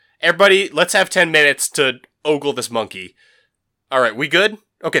Everybody, let's have 10 minutes to ogle this monkey. Alright, we good?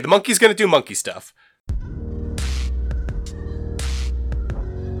 Okay, the monkey's gonna do monkey stuff.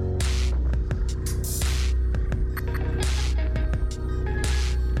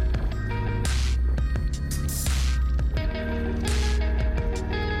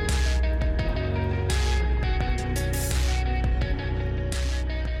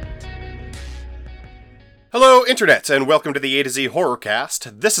 Hello, Internets, and welcome to the A to Z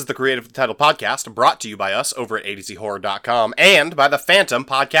Horrorcast. This is the Creative Title Podcast, brought to you by us over at AtoZHorror.com and by the Phantom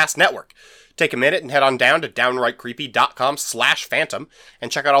Podcast Network. Take a minute and head on down to downrightcreepy.com/phantom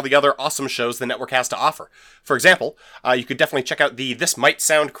and check out all the other awesome shows the network has to offer. For example, you could definitely check out the This Might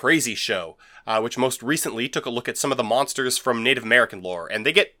Sound Crazy show, which most recently took a look at some of the monsters from Native American lore, and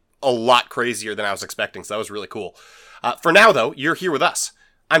they get a lot crazier than I was expecting, so that was really cool. For now, though, you're here with us.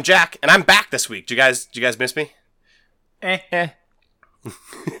 I'm Jack, and I'm back this week. Do you guys miss me? I'm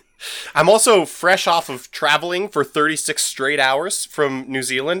also fresh off of traveling for 36 straight hours from New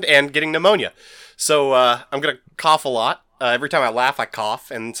Zealand and getting pneumonia. So I'm going to cough a lot. Every time I laugh, I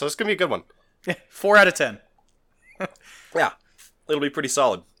cough, and so it's going to be a good one. 4 out of 10. Yeah, it'll be pretty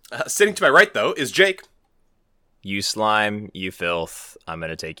solid. Sitting to my right, though, is Jake. You slime, you filth, I'm going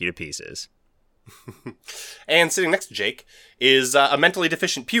to take you to pieces. And sitting next to Jake is a mentally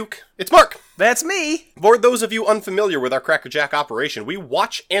deficient puke. It's Mark. That's me. For those of you unfamiliar with our Cracker Jack operation, we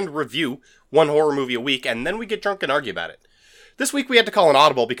watch and review one horror movie a week, and then we get drunk and argue about it. This week we had to call an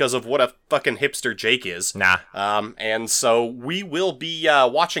audible because of what a fucking hipster Jake is. Nah. And so we will be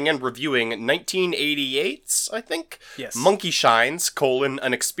watching and reviewing 1988's, I think? Yes. Monkey Shines,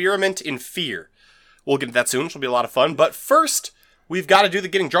 An Experiment in Fear. We'll get to that soon, which will be a lot of fun. But first, we've got to do the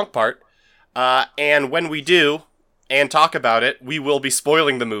getting drunk part. And when we do, and talk about it, we will be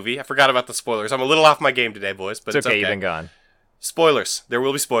spoiling the movie. I forgot about the spoilers. I'm a little off my game today, boys, but it's okay. You've been gone. Spoilers. There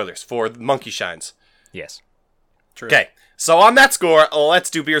will be spoilers for Monkey Shines. Yes. True. Okay, so on that score, let's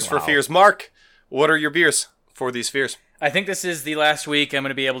do Beers for Fears. Mark, what are your beers for these fears? I think this is the last week I'm going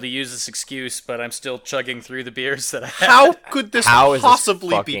to be able to use this excuse, but I'm still chugging through the beers that I have. How could this How is this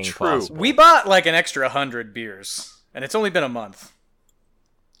possibly be fucking true? possible? We bought like an extra 100 beers, and it's only been a month.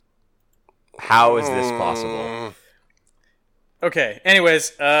 How is this possible? Okay,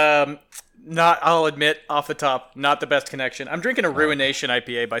 anyways, I'll admit, off the top, not the best connection. I'm drinking a Ruination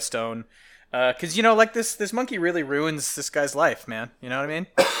IPA by Stone. Because, this monkey really ruins this guy's life, man. You know what I mean?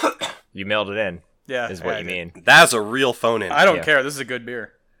 You mailed it in. Yeah. Is what you mean. That's a real phone-in. I don't care. This is a good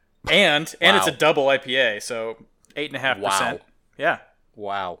beer. And it's a Wow. double IPA, so 8.5%. Wow. Yeah.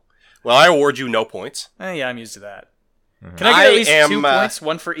 Wow. Well, I award you no points. Yeah, I'm used to that. Can I get at least 2 points?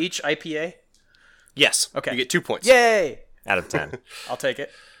 One for each IPA? Yes. Okay. You get 2 points. Yay! Out of 10. I'll take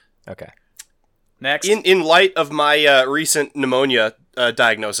it. Okay. Next. In light of my recent pneumonia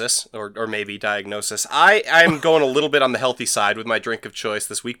diagnosis, or maybe diagnosis, I'm going a little bit on the healthy side with my drink of choice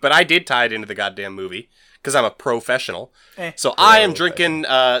this week, but I did tie it into the goddamn movie, because I'm a professional. So I am drinking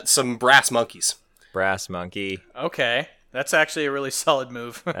some Brass Monkeys. Brass monkey. Okay. That's actually a really solid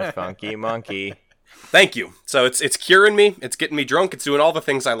move. That funky monkey. Thank you. So it's curing me, it's getting me drunk, it's doing all the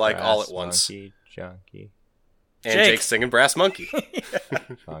things I like all at Brass once. Monkey, junkie. And Jake. Jake's singing Brass Monkey.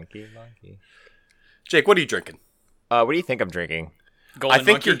 Funky monkey. Jake, what are you drinking? What do you think I'm drinking? Golden I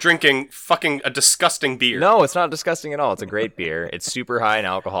think Monkey? you're drinking fucking a disgusting beer. No, it's not disgusting at all. It's a great beer. It's super high in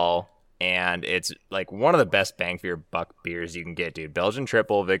alcohol, and it's like one of the best bang for your buck beers you can get, dude. Belgian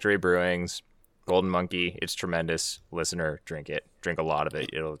Triple, Victory Brewing's, Golden Monkey. It's tremendous. Listener, drink it. Drink a lot of it.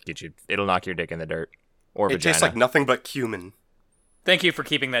 It'll knock your dick in the dirt. Or It vagina. tastes like nothing but cumin. Thank you for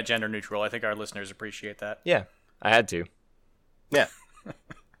keeping that gender neutral. I think our listeners appreciate that. Yeah, I had to. Yeah.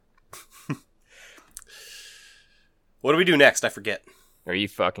 What do we do next? I forget. Are you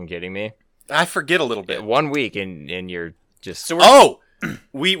fucking kidding me? I forget a little bit. 1 week and you're just... So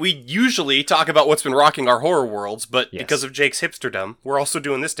We usually talk about what's been rocking our horror worlds, but Yes. because of Jake's hipsterdom, we're also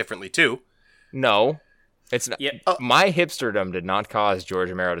doing this differently too. No. It's not. Yeah. My hipsterdom did not cause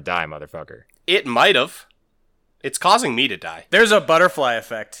George Romero to die, motherfucker. It might have. It's causing me to die. there's a butterfly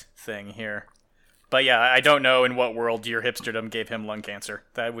effect thing here. But yeah, I don't know in what world your hipsterdom gave him lung cancer.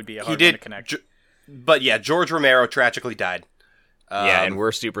 That would be a hard one to connect. But yeah, George Romero tragically died. Yeah, and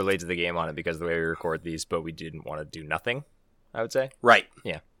we're super late to the game on it because of the way we record these, but we didn't want to do nothing, I would say. Right.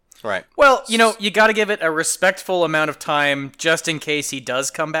 Yeah. Right. Well, you got to give it a respectful amount of time just in case he does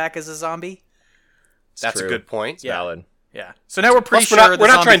come back as a zombie. That's true. a good point. It's valid. Yeah. So now we're pretty Plus, we're sure not the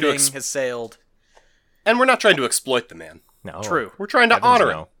zombie trying to thing has sailed. And we're not trying to exploit the man. No. True. We're trying to Heavens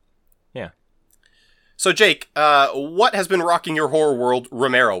honor no. him. Yeah. So, Jake, what has been rocking your horror world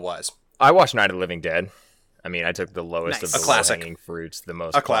Romero-wise? I watched Night of the Living Dead. I mean, I took the lowest Nice. of A the classic. low-hanging fruits, the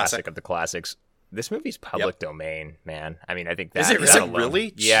most A classic classic. of the classics. This movie's public domain, man. I mean, I think that Is it Is that it alone-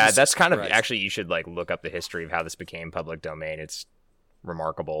 really? Yeah, Jesus that's kind of Christ. actually. You should like look up the history of how this became public domain. It's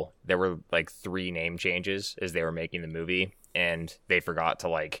remarkable. There were like 3 name changes as they were making the movie, and they forgot to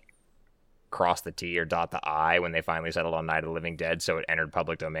like cross the T or dot the I when they finally settled on Night of the Living Dead, so it entered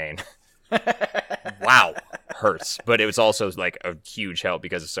public domain. Wow. Hurts, but it was also like a huge help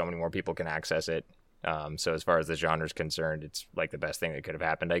because so many more people can access it. So as far as the genre is concerned, it's like the best thing that could have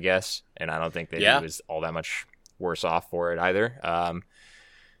happened, I guess. And I don't think that Yeah. he was all that much worse off for it either.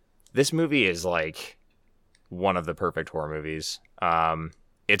 This movie is like one of the perfect horror movies.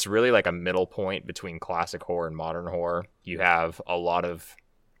 It's really like a middle point between classic horror and modern horror. You have a lot of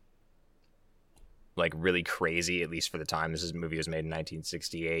like really crazy, at least for the time. This movie was made in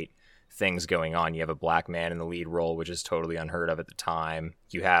 1968. Things going on. You have a black man in the lead role, which is totally unheard of at the time.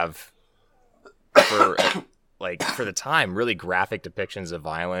 You have, for the time, really graphic depictions of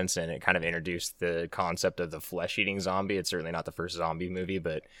violence, and it kind of introduced the concept of the flesh-eating zombie. It's certainly not the first zombie movie,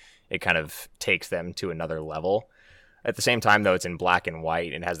 but it kind of takes them to another level. At the same time, though, it's in black and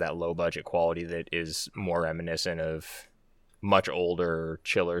white and has that low-budget quality that is more reminiscent of much older,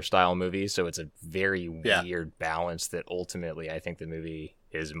 chiller style movies. So it's a very weird balance that ultimately I think the movie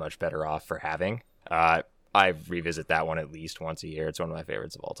is much better off for having. I revisit that one at least once a year. It's one of my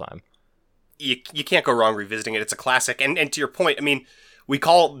favorites of all time. You can't go wrong revisiting it. It's a classic. And to your point, I mean, we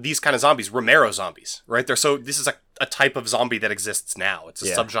call these kind of zombies Romero zombies, right? This is a type of zombie that exists now. It's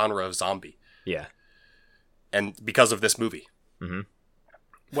a subgenre of zombie. Yeah. And because of this movie. Mm-hmm.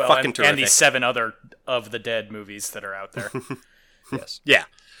 Well, Fucking and terrific. the 7 other of the Dead movies that are out there. Yes.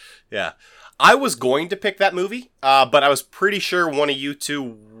 Yeah. I was going to pick that movie, but I was pretty sure one of you two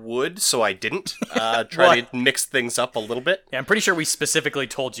would, so I didn't. Try to mix things up a little bit. Yeah, I'm pretty sure we specifically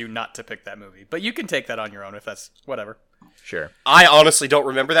told you not to pick that movie, but you can take that on your own if that's whatever. Sure. I honestly don't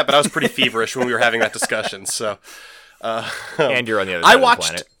remember that, but I was pretty feverish when we were having that discussion. So, And you're on the other I side watched- of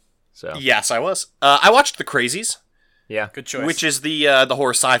the planet. So yes, I was. I watched The Crazies, yeah. Good choice. which is the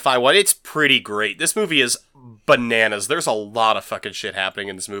horror sci-fi one. It's pretty great. This movie is bananas. There's a lot of fucking shit happening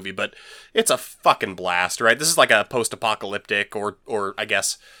in this movie, but it's a fucking blast, right? This is like a post-apocalyptic or I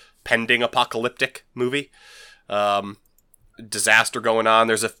guess pending apocalyptic movie. Disaster going on.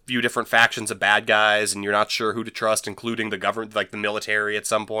 There's a few different factions of bad guys, and you're not sure who to trust, including the government, like the military at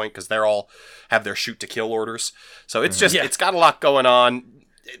some point, because they're all have their shoot to kill orders. So it's just, it's got a lot going on.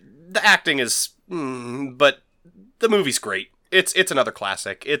 The acting is, but the movie's great. It's another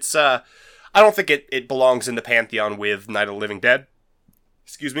classic. It's, I don't think it belongs in the pantheon with Night of the Living Dead.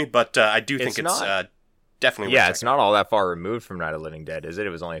 Excuse me, but I do think it's not. definitely. Yeah, worth it's checking out. not all that far removed from Night of the Living Dead, is it?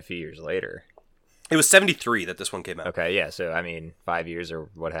 It was only a few years later. It was 73 that this one came out. Okay, yeah, so I mean, 5 years or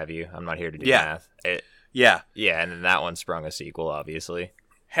what have you. I'm not here to do Yeah. math. Yeah. Yeah, and then that one sprung a sequel, obviously. or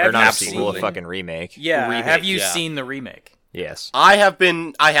have not a you sequel, a seen? fucking remake. Yeah, remake, have you yeah. seen the remake? Yes. I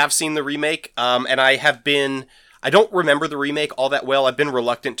have seen the remake, and I don't remember the remake all that well. I've been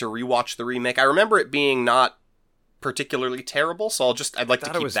reluctant to rewatch the remake. I remember it being not particularly terrible, so I'd like to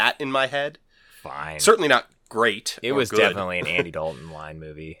Thought it keep was that in my head. Fine. Certainly not great. It or was good. definitely an Andy Dalton line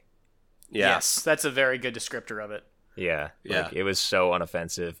movie. Yeah. Yes, that's a very good descriptor of it. Yeah. Yeah. Like, it was so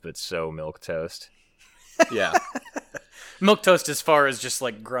unoffensive, but so milquetoast. Yeah. Milquetoast as far as just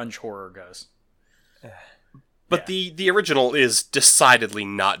like grunge horror goes. But the original is decidedly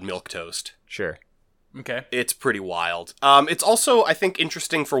not milquetoast. Sure. Okay. It's pretty wild. It's also, I think,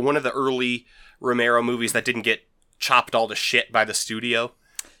 interesting for one of the early Romero movies that didn't get chopped all to shit by the studio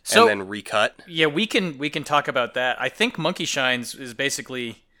So- and then recut. Yeah, we can talk about that. I think Monkey Shines is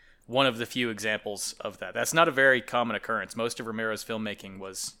basically one of the few examples of that. That's not a very common occurrence. Most of Romero's filmmaking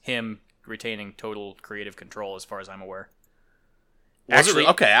was him retaining total creative control, as far as I'm aware. Was it?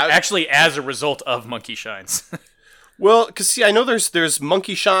 Okay, actually, as a result of Monkey Shines. Well, because see, I know there's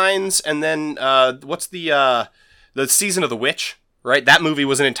Monkey Shines, and then what's the Season of the Witch, right? That movie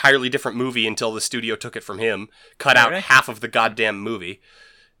was an entirely different movie until the studio took it from him, cut out Alright. half of the goddamn movie,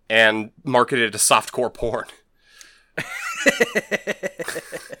 and marketed it as softcore porn.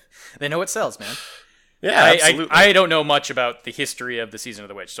 They know what sells, man. Yeah, absolutely. I don't know much about the history of the Season of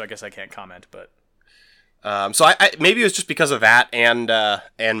the Witch, so I guess I can't comment. But So I maybe it was just because of that and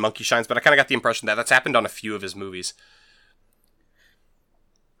Monkey Shines, but I kind of got the impression that that's happened on a few of his movies.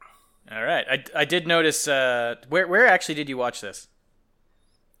 all right, I did notice. Where actually did you watch this?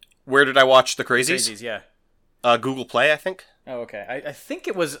 Where did I watch The Crazies? Crazies, yeah. Google Play, I think. Oh, okay. I think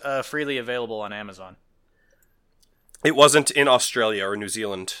it was freely available on Amazon. It wasn't in Australia or New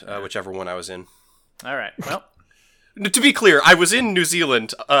Zealand, whichever one I was in. All right. Well, To be clear, I was in New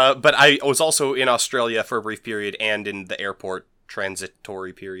Zealand, but I was also in Australia for a brief period and in the airport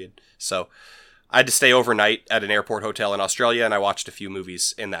transitory period. So I had to stay overnight at an airport hotel in Australia, and I watched a few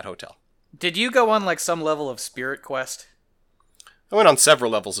movies in that hotel. Did you go on like some level of Spirit Quest? I went on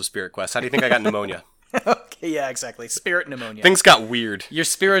several levels of Spirit Quest. How do you think I got pneumonia? Okay, yeah, exactly. Spirit pneumonia. Things got weird. Your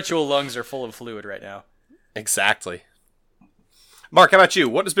spiritual lungs are full of fluid right now. Exactly. Mark, how about you?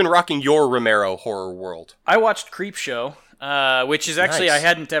 What has been rocking your Romero horror world? I watched Creepshow, which is actually, Nice. I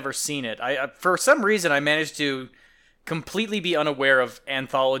hadn't ever seen it. For some reason, I managed to completely be unaware of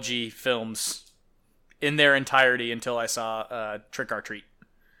anthology films in their entirety until I saw Trick or Treat.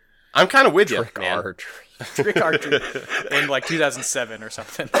 I'm kind of with you, Trick man. or treat. Trick or Treat in like 2007 or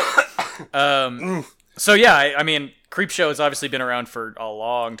something. So yeah, I mean, Creepshow has obviously been around for a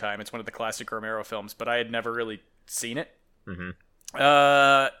long time. It's one of the classic Romero films, but I had never really seen it. Mm-hmm.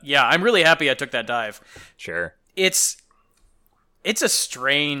 Yeah, I'm really happy I took that dive. Sure. It's a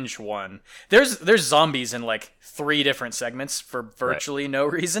strange one. There's zombies in like 3 different segments for virtually no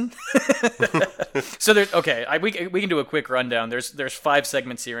reason. So there's okay. We can do a quick rundown. There's 5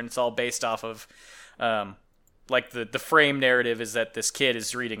 segments here, and it's all based off of like the frame narrative is that this kid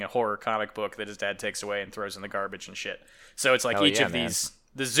is reading a horror comic book that his dad takes away and throws in the garbage and shit. So it's like Hell each yeah, of man. these,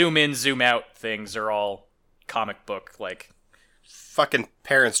 the zoom in, zoom out things are all comic book like. Fucking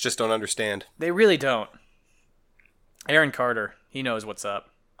parents just don't understand. They really don't. Aaron Carter, he knows what's up.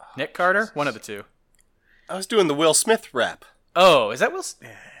 Nick Carter, one of the two. I was doing the Will Smith rap. Oh, is that Will?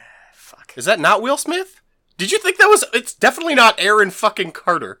 Fuck. Is that not Will Smith? Did you think that was... It's definitely not Aaron fucking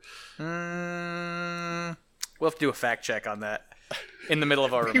Carter. We'll have to do a fact check on that in the middle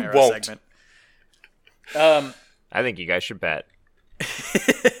of our Romero won't. segment. I think you guys should bet.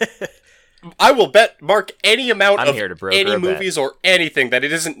 I will bet Mark any amount I'm of here to broker any a bet. movies or anything that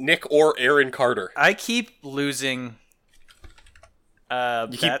it isn't Nick or Aaron Carter. I keep losing. You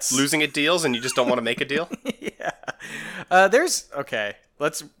keep bets. losing at deals and you just don't want to make a deal? There's okay.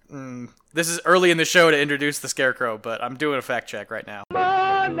 Let's. This is early in the show to introduce the Scarecrow, but I'm doing a fact check right now.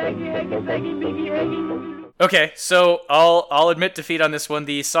 Okay, so I'll admit defeat on this one.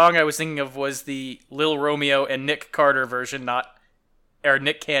 The song I was thinking of was the Lil Romeo and Nick Carter version, or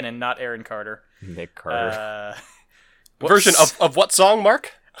Nick Cannon, not Aaron Carter. Nick Carter. Version of what song,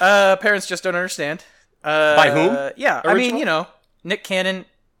 Mark? Parents Just Don't Understand. By whom? Yeah, I mean, Original? you know, Nick Cannon,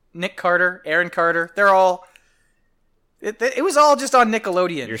 Nick Carter, Aaron Carter. They're all. It was all just on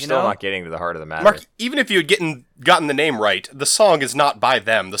Nickelodeon. You're still not getting to the heart of the matter. Mark, even if you had gotten the name right, the song is not by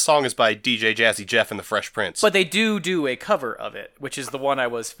them. The song is by DJ Jazzy Jeff and the Fresh Prince. But they do a cover of it, which is the one I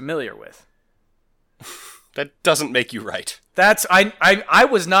was familiar with. That doesn't make you right. That's I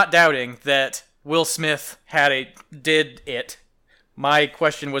was not doubting that Will Smith did it. My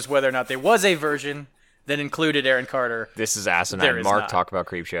question was whether or not there was a version that included Aaron Carter. This is There asinine. is Mark, not. talk about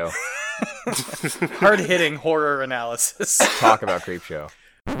Creepshow. Hard-hitting horror analysis. Talk about Creepshow.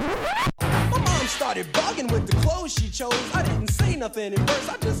 My mom started bugging with the clothes she chose. I didn't say nothing at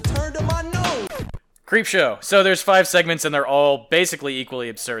first, I just turned to my nose. Creepshow. So there's 5 segments and they're all basically equally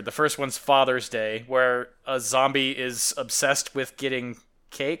absurd. The first one's Father's Day, where a zombie is obsessed with getting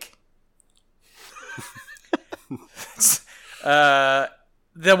cake.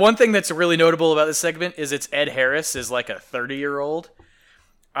 The one thing that's really notable about this segment is it's Ed Harris is like a 30-year-old.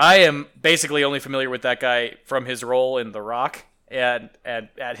 I am basically only familiar with that guy from his role in The Rock and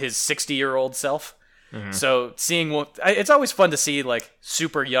at his 60-year-old self. Mm-hmm. So it's always fun to see like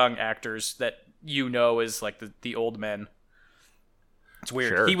super young actors that you know as like the old men. It's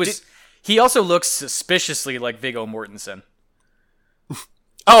weird. Sure. He also looks suspiciously like Viggo Mortensen.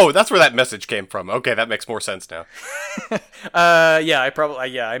 Oh, that's where that message came from. Okay, that makes more sense now.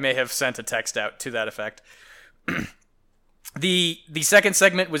 I may have sent a text out to that effect. The second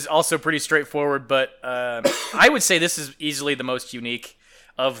segment was also pretty straightforward, but I would say this is easily the most unique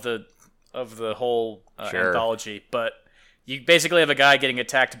of the whole Sure. anthology. But you basically have a guy getting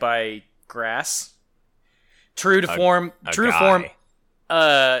attacked by grass. True to form. What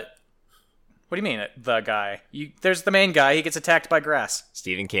do you mean, the guy? There's the main guy. He gets attacked by grass.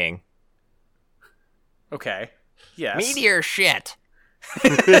 Stephen King. Okay. Yes. Meteor shit.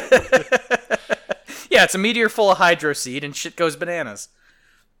 Yeah, it's a meteor full of hydro seed, and shit goes bananas.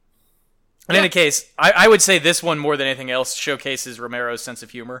 In any case, I would say this one, more than anything else, showcases Romero's sense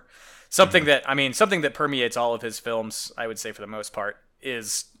of humor. Something that permeates all of his films, I would say for the most part,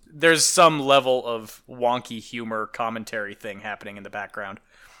 is there's some level of wonky humor commentary thing happening in the background.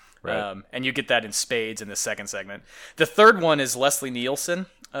 Right. And you get that in spades in the second segment. The third one is Leslie Nielsen,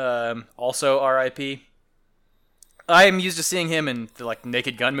 also R.I.P. I am used to seeing him in the, like,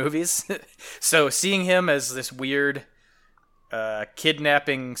 Naked Gun movies. So seeing him as this weird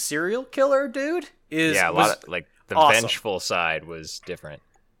kidnapping serial killer dude is Yeah, the awesome. vengeful side was different.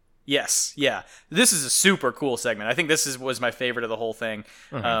 Yes, yeah. This is a super cool segment. I think was my favorite of the whole thing.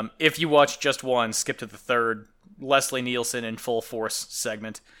 Mm-hmm. If you watch just one, skip to the third. Leslie Nielsen in full force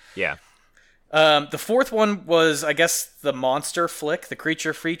segment. Yeah. The fourth one was, I guess, the monster flick, the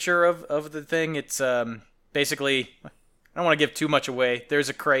creature feature of the thing. It's basically, I don't want to give too much away. There's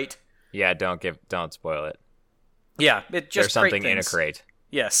a crate. Yeah, don't spoil it. Yeah, it just There's something crate in a things. crate.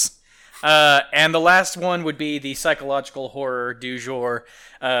 Yes. And the last one would be the psychological horror du jour.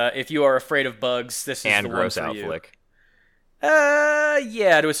 If you are afraid of bugs, this is And the gross one for out you. flick.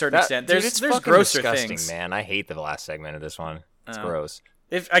 Yeah, to a certain extent. Dude, There's it's fucking grosser disgusting, things. man. I hate the last segment of this one. It's Oh. gross.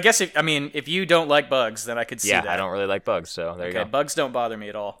 If you don't like bugs, then I could see Yeah, that. I don't really like bugs, so there you Okay, go. bugs don't bother me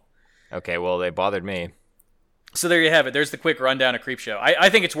at all. Okay, well, they bothered me. So there you have it. There's the quick rundown of Creepshow. I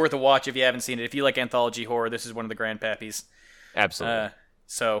think it's worth a watch if you haven't seen it. If you like anthology horror, this is one of the grandpappies. Absolutely.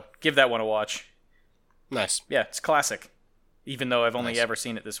 So give that one a watch. Nice. Yeah, it's classic. Even though I've only Nice. ever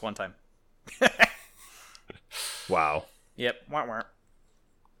seen it this one time. Wow. Yep. Wah, wah.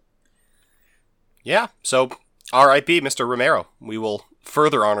 Yeah. So, R.I.P. Mr. Romero. We will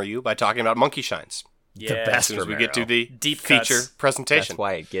further honor you by talking about Monkey Shines Yeah. best as soon as we get to the Deep feature cuts. presentation. That's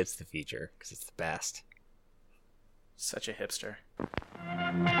why it gets the feature, because it's the best. Such a hipster.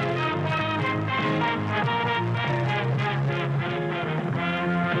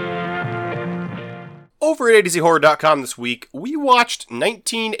 Over at ADZHorror.com this week, we watched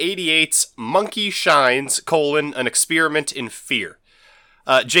 1988's Monkey Shines, an experiment in fear.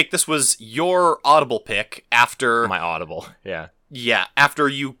 Jake, this was your Audible pick after... My Audible. Yeah. Yeah, after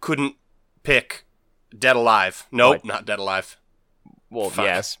you couldn't pick Dead Alive. Nope, What? not Dead Alive. Well, Fuck.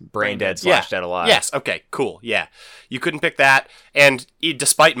 yes. Brain dead Yeah. / dead alive. Yes, okay, cool, yeah. You couldn't pick that, and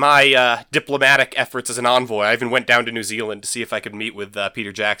despite my diplomatic efforts as an envoy, I even went down to New Zealand to see if I could meet with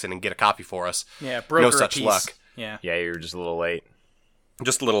Peter Jackson and get a copy for us. Yeah, broker No a such piece. luck. Yeah. Yeah, you were just a little late.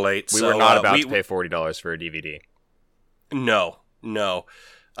 Just a little late. We so, were not about we- to pay $40 for a DVD. No.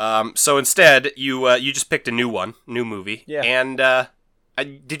 So instead, you just picked a new movie. Yeah. And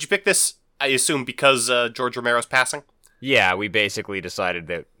did you pick this, I assume, because George Romero's passing? Yeah, we basically decided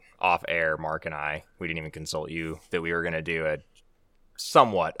that off air, Mark and I, we didn't even consult you, that we were going to do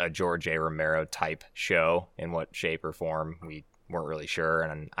a George A. Romero type show. In what shape or form, we weren't really sure,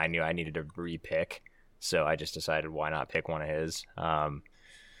 and I knew I needed to re-pick, so I just decided why not pick one of his.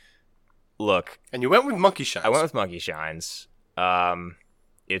 Look, And you went with Monkey Shines. I went with Monkey Shines.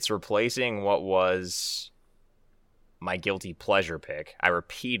 It's replacing what was my guilty pleasure pick. I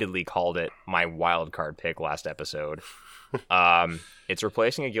repeatedly called it my wild card pick last episode. It's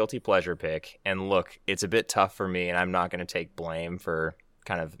replacing a guilty pleasure pick, and look, it's a bit tough for me, and I'm not going to take blame for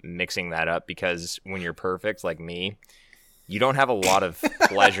kind of mixing that up, because when you're perfect like me, you don't have a lot of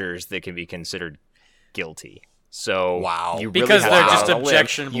pleasures that can be considered guilty. So Wow. you really Because have they're to go just out on a limb.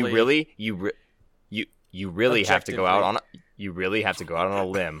 objectionably- You really have to go out on Objectively. you really have to go out on a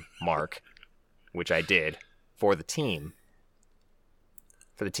limb, Mark, which I did for the team.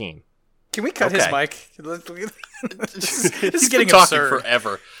 For the team. Can we cut his Okay. mic? This is He's getting been talking absurd.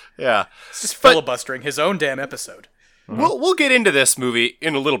 forever. Yeah. It's just filibustering his own damn episode. We'll get into this movie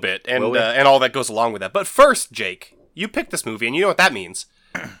in a little bit, and Will we? and all that goes along with that. But first, Jake, you picked this movie, and you know what that means.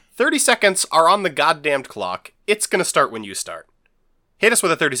 30 seconds are on the goddamned clock. It's gonna start when you start. Hit us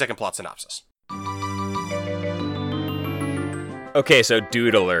with a 30-second plot synopsis. Okay, so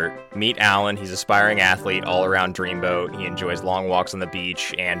dude alert. Meet Alan. He's an aspiring athlete, all-around dreamboat. He enjoys long walks on the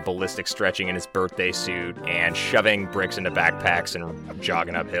beach and ballistic stretching in his birthday suit and shoving bricks into backpacks and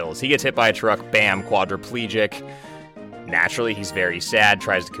jogging up hills. He gets hit by a truck, bam, quadriplegic. Naturally, he's very sad,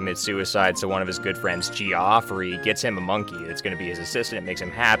 tries to commit suicide, so one of his good friends, Geoffrey, gets him a monkey that's going to be his assistant. It makes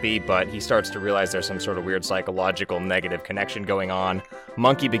him happy, but he starts to realize there's some sort of weird psychological negative connection going on.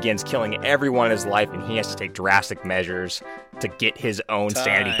 Monkey begins killing everyone in his life, and he has to take drastic measures to get his own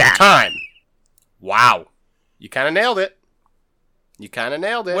sanity back. Time. Wow. You kind of nailed it. Well,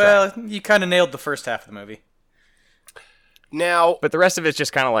 you kind of nailed the first half of the movie. Now, But the rest of it's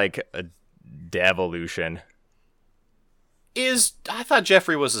just kind of like a devolution. I thought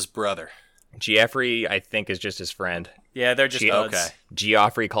Jeffrey was his brother. Geoffrey, I think, is just his friend. Yeah, they're just buds. Okay.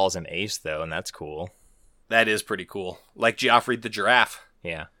 Geoffrey calls him Ace, though, and that's cool. That is pretty cool. Like Geoffrey the giraffe.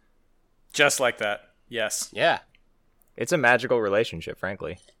 Yeah. Just like that. Yes. Yeah. It's a magical relationship,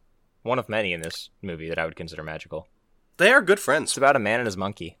 frankly. One of many in this movie that I would consider magical. They are good friends. It's about a man and his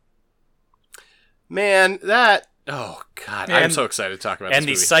monkey. Man, that... Oh, God. I'm And- so excited to talk about And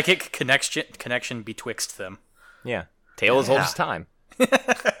the this movie. psychic connection betwixt them. Yeah. Tale as old as time.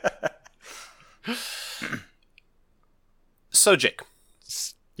 So, Jake,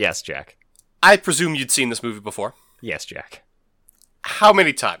 Yes, Jack. I presume you'd seen this movie before. Yes, Jack. How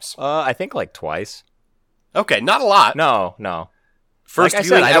many times? I think like twice. Okay, not a lot. No. First Like I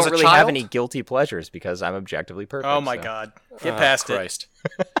viewing said, I as don't a really child? have any guilty pleasures because I'm objectively perfect. Oh my so. god. Get past it. Christ.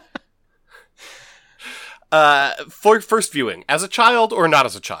 For first viewing, as a child or not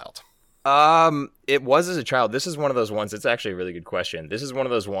as a child? It was as a child. This is one of those ones. It's actually a really good question. This is one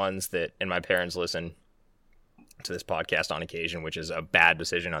of those ones that, and my parents listen to this podcast on occasion, which is a bad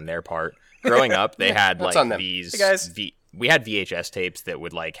decision on their part. Growing up, they had That's like on them. these. Hey, guys. We had VHS tapes that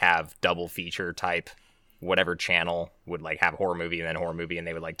would like have double feature type. Whatever channel would like have horror movie and then horror movie, and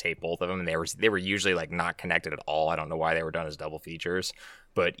they would like tape both of them, and they were usually like not connected at all. I don't know why they were done as double features,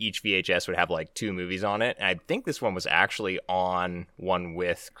 but each VHS would have like 2 movies on it. And I think this one was actually on one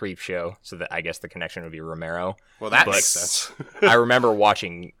with Creepshow, so that I guess the connection would be Romero. Well, that But makes sense. I remember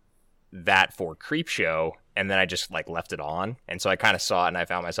watching that for Creepshow, and then I just like left it on, and so I kind of saw it, and I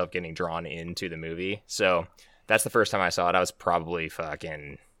found myself getting drawn into the movie. So that's the first time I saw it. I was probably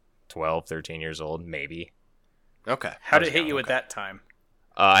fucking 12, 13 years old, maybe. Okay. How did it hit you at that time?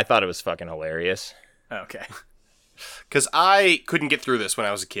 I thought it was fucking hilarious. Okay. Because I couldn't get through this when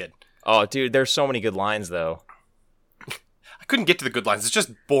I was a kid. Oh, dude, there's so many good lines, though. I couldn't get to the good lines. It's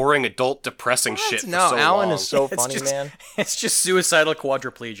just boring, adult, depressing shit for No, so Alan long. is so It's funny, just, man. It's just suicidal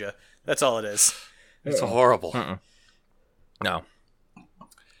quadriplegia. That's all it is. It's horrible. No.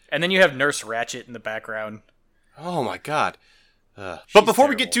 And then you have Nurse Ratchet in the background. Oh my god. But before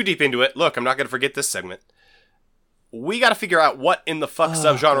we get terrible. too deep into it, look, I'm not going to forget this segment. We got to figure out what in the fuck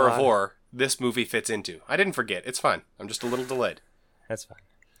subgenre of horror this movie fits into. I didn't forget. It's fine. I'm just a little delayed. That's fine.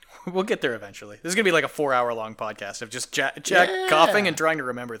 We'll get there eventually. This is going to be like a 4-hour-long podcast of just Jack Yeah. coughing and trying to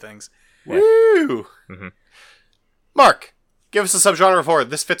remember things. Woo! Mark, give us a subgenre of horror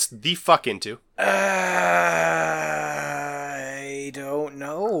this fits the fuck into. I don't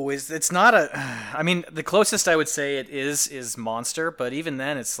know. It's not a... I mean, the closest I would say it is Monster, but even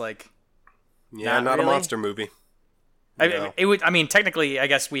then it's like... Yeah, not really. a monster movie. No. It would. I mean, technically, I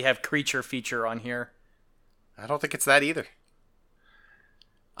guess we have creature feature on here. I don't think it's that either.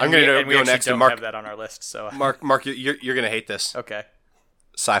 I'm And going we to actually go next to don't Mark. have that on our list, so... Mark, you're going to hate this. Okay.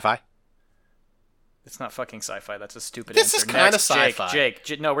 Sci-fi. It's not fucking sci-fi. That's a stupid This answer. is kinda Next, sci-fi.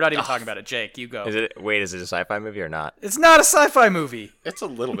 Jake. No, we're not even talking about it. Jake, you go. Is it a sci-fi movie or not? It's not a sci-fi movie. It's a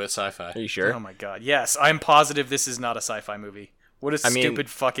little bit sci-fi. Are you sure? Oh my god. Yes, I'm positive this is not a sci-fi movie. What a mean- stupid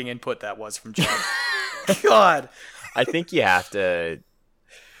fucking input that was from Jack. God. I think you have to.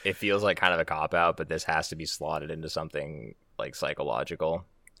 It feels like kind of a cop out, but this has to be slotted into something like psychological,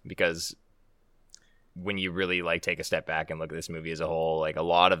 because when you really like take a step back and look at this movie as a whole, like a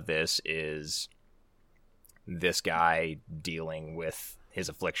lot of this is this guy dealing with his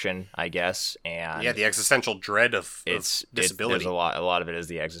affliction, I guess, and Yeah, the existential dread of it's disability. there's a lot of it is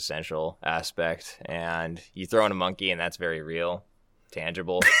the existential aspect, and you throw in a monkey, and that's very real,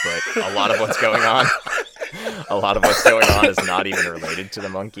 tangible. But a lot of what's going on, is not even related to the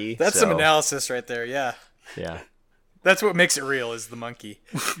monkey. That's so, some analysis right there. Yeah. Yeah, That's what makes it real is the monkey.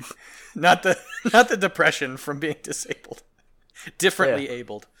 not the depression from being disabled. Differently Yeah.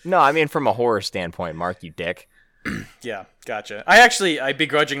 abled. no, I mean from a horror standpoint, Mark, you dick. Yeah, gotcha. I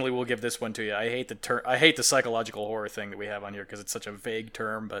begrudgingly will give this one to you. I hate the term. I hate the psychological horror thing that we have on here because it's such a vague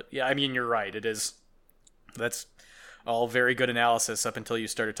term. But yeah, I mean you're right. It is. That's all very good analysis up until you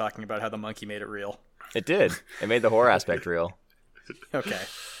started talking about how the monkey made it real. It did. It made the horror aspect real. Okay.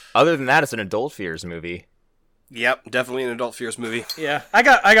 Other than that, it's an adult fears movie. Yep, definitely an adult fears movie. Yeah, I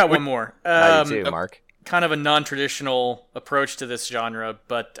got one more. I do too, Mark. Kind of a non-traditional approach to this genre,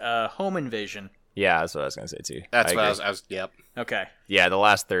 but home invasion. Yeah, that's what I was gonna say too. That's what agree. I was. Yep. Okay. Yeah, the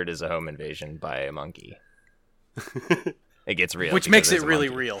last third is a home invasion by a monkey. It gets real, Which because makes there's it a really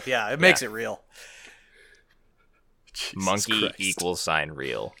monkey. real. Yeah, it makes it real. Monkey Christ. equals sign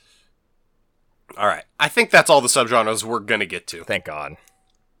real. All right. I think that's all the subgenres we're gonna get to. Thank God.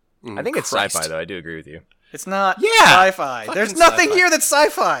 I think it's Christ. sci-fi though. I do agree with you. It's not Yeah, sci-fi. fucking There's nothing sci-fi. here that's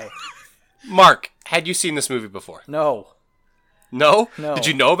sci-fi. Mark, had you seen this movie before? No. No. No. Did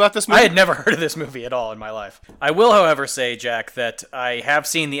you know about this movie? I had never heard of this movie at all in my life. I will, however, say, Jack, that I have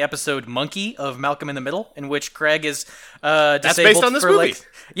seen the episode Monkey of Malcolm in the Middle, in which Craig is disabled based on this for, movie. like...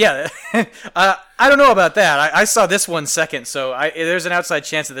 Yeah. I don't know about that. I saw this one second, so there's an outside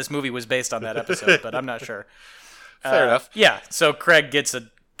chance that this movie was based on that episode, but I'm not sure. Fair enough. Yeah, so Craig gets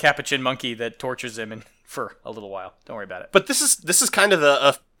a capuchin monkey that tortures him for a little while. Don't worry about it. But this is kind of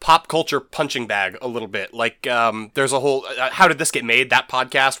a pop culture punching bag a little bit. Like, there's a whole How Did This Get Made? That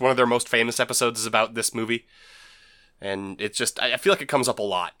podcast, one of their most famous episodes is about this movie. And it's just, I feel like it comes up a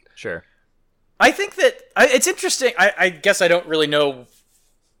lot. Sure. I think that it's interesting. I guess I don't really know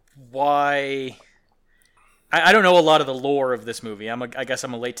why. I don't know a lot of the lore of this movie. I guess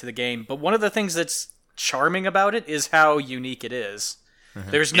I'm late to the game. But one of the things that's charming about it is how unique it is.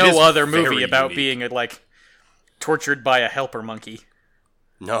 Mm-hmm. There's It no is other movie very about unique. being like tortured by a helper monkey.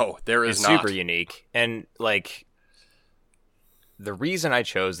 No, there is It's not. super unique. And like the reason I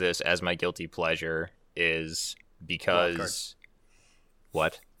chose this as my guilty pleasure is because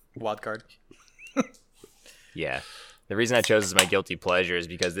what? Wild card. Yeah. The reason I chose as my guilty pleasure is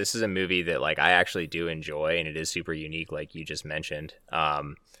because this is a movie that like I actually do enjoy and it is super unique like you just mentioned.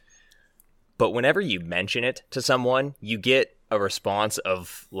 But whenever you mention it to someone, you get a response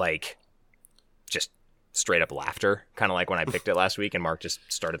of like just straight up laughter, kind of like when I picked it last week and Mark just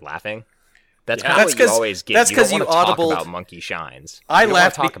started laughing. That's kind of what you always get. That's you don't 'cause you want to talk audibled- about Monkey Shines. I You don't wanna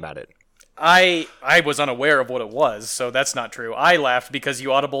laughed talk about it. I was unaware of what it was, so that's not true. I laughed because you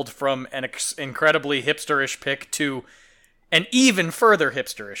audibled from an incredibly hipsterish pick to an even further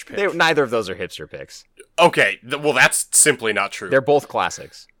hipsterish pick. Neither of those are hipster picks. Okay, well, that's simply not true. They're both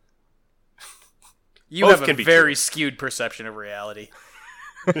classics. You both have can a be very true. skewed perception of reality.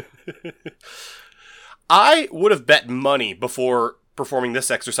 I would have bet money before performing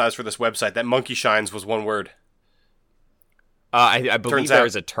this exercise for this website that Monkey Shines was one word. I believe Turns there out-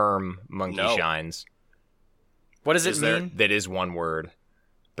 is a term, Monkey No. Shines, What does it Is there- mean? that is one word,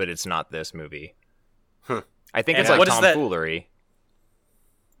 but it's not this movie. Huh. I think And it's like what is that- tomfoolery.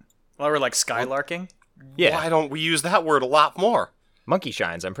 Well, we're like skylarking. Yeah, Why don't we use that word a lot more? Monkey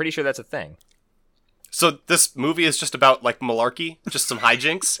Shines. I'm pretty sure that's a thing. So this movie is just about, like, malarkey? Just some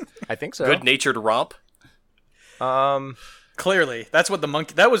hijinks? I think so. Good-natured romp? Clearly, that's what the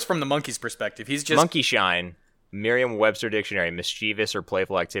monkey. That was from the monkey's perspective. He's just Monkey Shine, Merriam-Webster Dictionary, mischievous or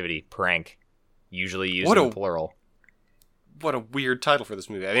playful activity, prank, usually used What in a- plural. What a weird title for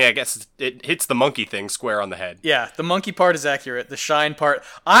this movie. I mean, I guess it hits the monkey thing square on the head. Yeah, the monkey part is accurate. The shine part,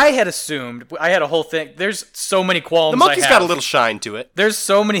 I had assumed. I had a whole thing. There's so many qualms. The monkey's I got have. a little shine to it. There's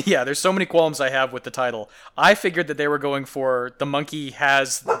so many. Yeah, there's so many qualms I have with the title. I figured that they were going for the monkey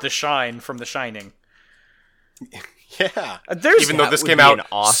has the shine from The Shining. Yeah. There's Even though That this would came be out an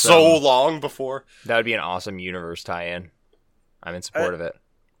awesome- so long before. That would be an awesome universe tie-in. I'm in support of it.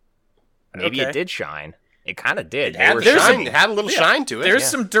 Maybe okay. it did shine. It kind of did. It They had, were there's shine, shiny. it had a little shine to it. There's yeah.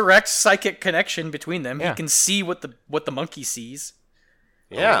 some direct psychic connection between them. Yeah. He can see what the monkey sees.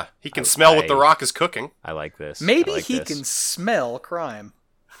 Yeah. He can smell what The I- Rock is cooking. I like this. Maybe I like he this. can smell crime.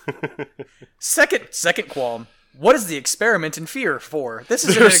 Second qualm. What is the experiment in fear for? This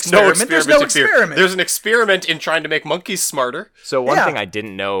isn't an There's no experiment. experiment. There's no in fear. experiment. There's an experiment in trying to make monkeys smarter. So one Yeah. thing I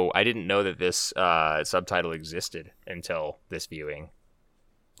didn't know that this subtitle existed until this viewing.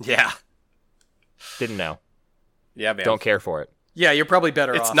 Yeah. Didn't know. Yeah, man. Don't care for it. Yeah, you're probably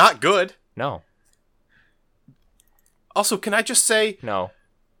better It's off. not good. No. Also, can I just say, No.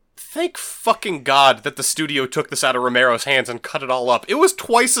 thank fucking God that the studio took this out of Romero's hands and cut it all up. It was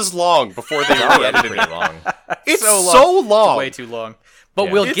twice as long before they re-edited Pretty it. long. It's So so long. long. Way too long. But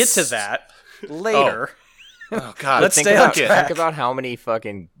Yeah. we'll get It's- to that later. Oh, God. Let's Think stay about, on track. think about how many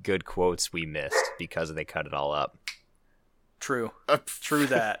fucking good quotes we missed because they cut it all up. True. Uh, True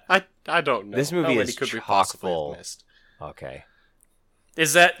that. I don't know. This movie How is many could we chock possibly full. have missed? Okay.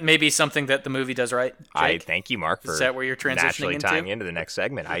 Is that maybe something that the movie does right, I Jake? thank you, Mark, for Is that where you're transitioning naturally into? tying into the next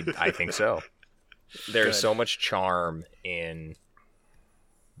segment. I think so. There's Good. so much charm in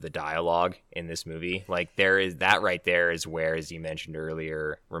the dialogue in this movie. Like there is that right there is where, as you mentioned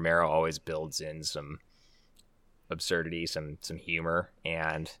earlier, Romero always builds in some absurdity, some humor,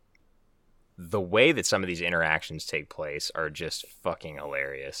 and the way that some of these interactions take place are just fucking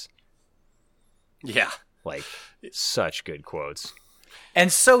hilarious. Yeah. Like such good quotes.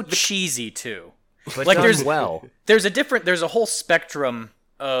 And so cheesy too. But Like, done there's- well. There's a whole spectrum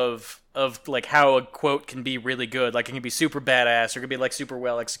of like how a quote can be really good. Like it can be super badass, or it can be like super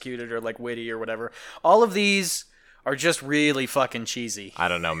well executed, or like witty, or whatever. All of these are just really fucking cheesy. I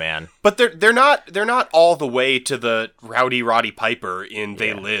don't know, man. But they're not all the way to the Rowdy Roddy Piper in They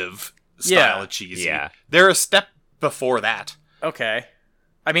Yeah. Live style Yeah. of cheesy. Yeah. They're a step before that. Okay,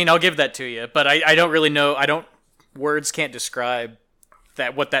 I mean I'll give that to you, but I don't really know. Words can't describe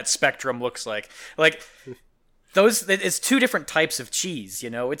what that spectrum looks like. Like those, it's two different types of cheese. You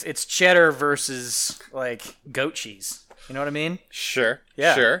know, it's cheddar versus like goat cheese. You know what I mean? Sure.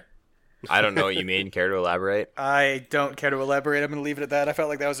 Yeah. Sure. I don't know what you mean. Care to elaborate? I don't care to elaborate. I'm going to leave it at that. I felt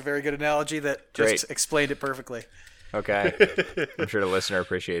like that was a very good analogy that just Great. explained it perfectly. Okay. I'm sure the listener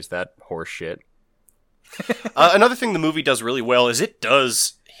appreciates that horse shit. Another thing the movie does really well is it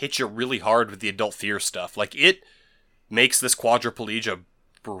does hit you really hard with the adult fear stuff. Like makes this quadriplegia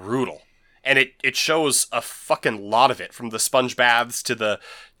brutal. And it shows a fucking lot of it, from the sponge baths to the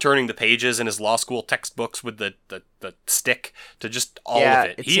turning the pages in his law school textbooks with the stick to just all of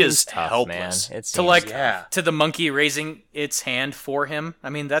it. He is tough, helpless. Man. It's To like Yeah. to the monkey raising its hand for him.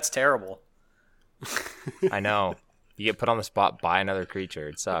 I mean, that's terrible. I know. You get put on the spot by another creature.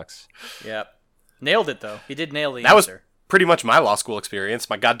 It sucks. Yep. Nailed it though. He did nail the That was answer. pretty much my law school experience.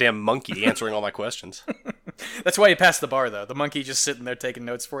 My goddamn monkey answering all my questions. That's why you passed the bar though. The monkey just sitting there taking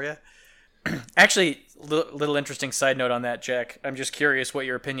notes for you. Actually, little interesting side note on that, Jack. I'm just curious what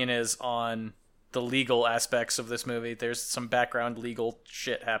your opinion is on the legal aspects of this movie. There's some background legal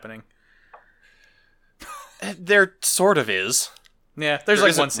shit happening. There sort of is. Yeah, there's There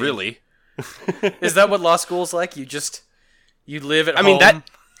like one isn't scene. really. Is that what law school's like? You live at home? I mean,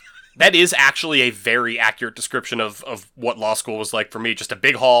 that is actually a very accurate description of what law school was like for me. Just a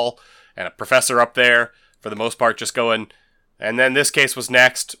big hall and a professor up there, for the most part, just going, and then this case was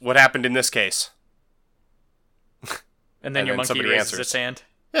next. What happened in this case? And then and your then monkey somebody raises answers. its hand.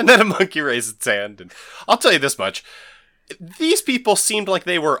 And then a monkey raises its hand. And I'll tell you this much. These people seemed like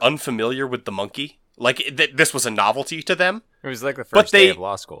they were unfamiliar with the monkey. Like, this was a novelty to them. It was like the But first day they- of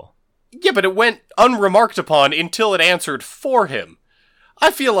law school. Yeah, but it went unremarked upon until it answered for him. I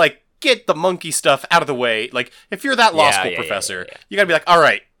feel like, get the monkey stuff out of the way. Like, if you're that law Yeah, school yeah, professor, yeah. you gotta be like, all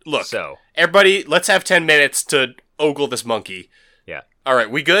right, look, So, everybody, let's have 10 minutes to ogle this monkey. yeah. All right,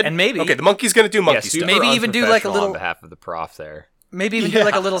 we good? And maybe- Okay, the monkey's gonna do monkey Yeah, stuff. super Maybe even do like a unprofessional little- on behalf of the prof there. Maybe even do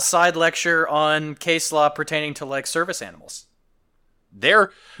like a little side lecture on case law pertaining to like service animals.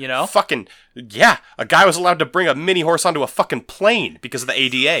 They're You know? fucking, yeah, a guy was allowed to bring a mini horse onto a fucking plane because of the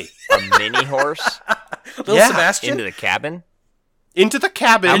ADA. A mini horse Little Yeah. Sebastian into the cabin? Into the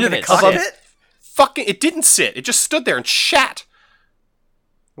cabin. into can the it cup of sit? it. Fucking, it didn't sit. It just stood there and shat.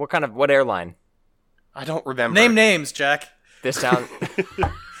 What airline? I don't remember. Name names, Jack. This sound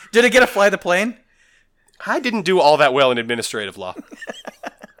Did it get to fly the plane? I didn't do all that well in administrative law.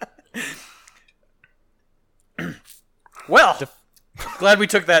 Well, glad we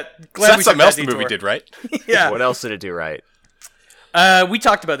took that. So Glad we that's took something that else the detour. movie did, right? Yeah. What else did it do right? We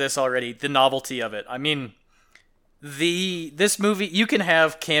talked about this already. The novelty of it. I mean, this movie, you can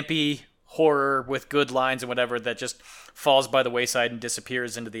have campy horror with good lines and whatever that just falls by the wayside and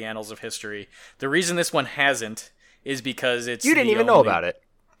disappears into the annals of history. The reason this one hasn't is because it's You didn't even know about it.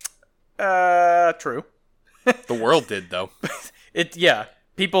 True. The world did, though. Yeah.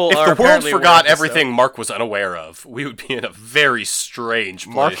 People If are the world apparently aware forgot of this everything Mark was unaware of, we would be in a very strange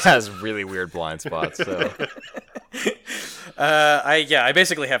place. Mark has really weird blind spots, so I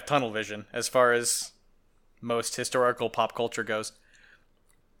basically have tunnel vision as far as most historical pop culture goes.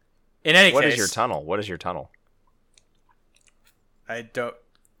 In any what case, is your tunnel? What is your tunnel? I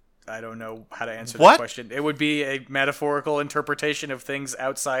don't know how to answer What? that question. It would be a metaphorical interpretation of things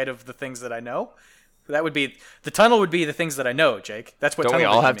outside of the things that I know. That would be the tunnel. Would be the things that I know, Jake. That's what Don't we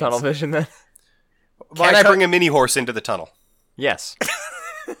tunnel all vision have tunnel means. vision then? Can I bring a mini horse into the tunnel? Yes.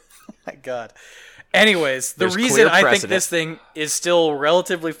 My God. Anyways, the There's reason clear I think precedent. this thing is still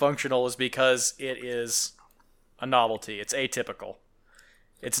relatively functional is because it is a novelty. It's atypical.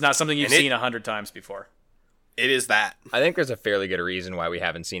 It's not something you've And seen 100 times before. It is that. I think there's a fairly good reason why we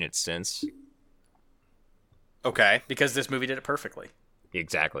haven't seen it since. Okay. Because this movie did it perfectly.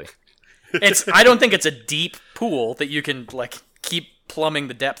 Exactly. I don't think it's a deep pool that you can like keep plumbing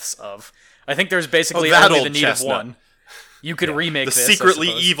the depths of. I think there's basically Oh, that only old the need chestnut. of one. You could remake The this. secretly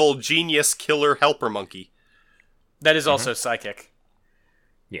I suppose. evil genius killer helper monkey. That is also psychic.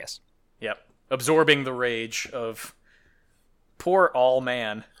 Yes. Yep. Absorbing the rage of poor all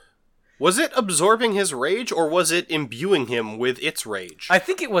man. Was it absorbing his rage, or was it imbuing him with its rage? I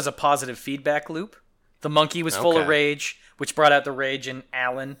think it was a positive feedback loop. The monkey was full of Okay. rage, which brought out the rage in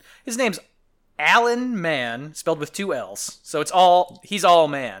Alan. His name's Alan Mann, spelled with 2 L's. So he's all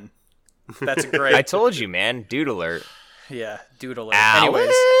man. That's a great. I told you, man. Dude alert. Yeah, doodle. Alan?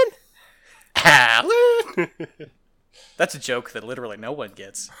 Anyways, Alan! that's a joke that literally no one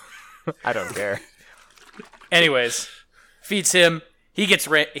gets. I don't care. Anyways, feeds him. He gets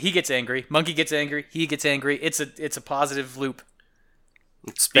angry. Monkey gets angry. He gets angry. It's a positive loop.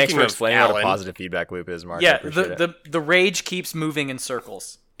 Thanks Speaking for of explaining what a Alan, positive feedback loop is, Mark. I Yeah, appreciate the rage keeps moving in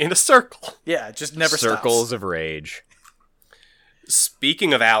circles. in a circle. Yeah, it just never Circles stops. of rage.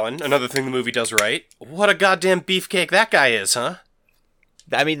 Speaking of Alan, another thing the movie does right. What a goddamn beefcake that guy is, huh?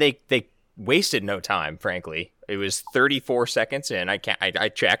 I mean, they wasted no time. Frankly, it was 34 seconds in. I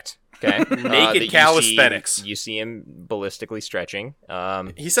checked. Okay, Naked that you calisthenics. You see him ballistically stretching.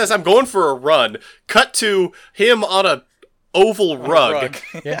 He says, I'm going for a run. Cut to him on a oval rug.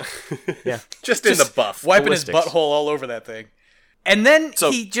 Yeah. Just in the buff. Wiping his Ballistics. butthole all over that thing. And then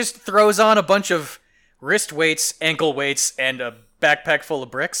So- he just throws on a bunch of wrist weights, ankle weights, and a backpack full of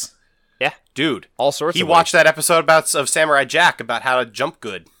bricks. Yeah, Dude, all sorts. he of watched ways. that episode of Samurai Jack about how to jump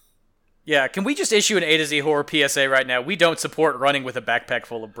good. Yeah, can we just issue an A to Z horror PSA right now? We don't support running with a backpack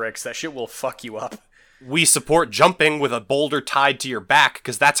full of bricks. That shit will fuck you up. We support jumping with a boulder tied to your back,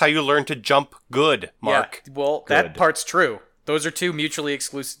 because that's how you learn to jump good, Mark. Yeah, well, that Good. part's true. Those are two mutually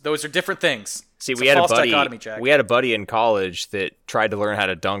exclusive. Those are different things. See, It's we had a false buddy. dichotomy, Jack. We had a buddy in college that tried to learn how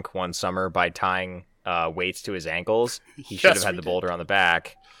to dunk one summer by tying weights to his ankles. He should have had we the did. boulder on the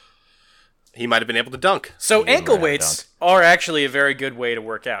back. He might have been able to dunk. So didn't ankle learn how to weights are actually a very good way to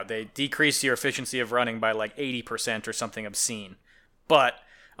work out. They decrease your efficiency of running by like 80% or something obscene. But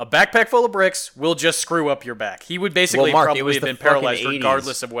a backpack full of bricks will just screw up your back. He would basically Well, Mark, it probably was have the been fucking paralyzed 80s.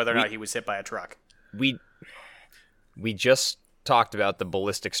 regardless of whether or not he was hit by a truck. We just talked about the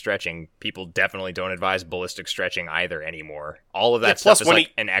ballistic stretching. People definitely don't advise ballistic stretching either anymore. All of that Yeah, stuff plus is when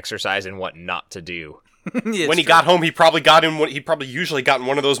like an exercise in what not to do. When he got home, he probably usually got in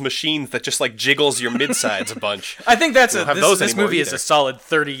one of those machines that just like jiggles your midsides a bunch. I think that's don't have those this anymore movie is either. a solid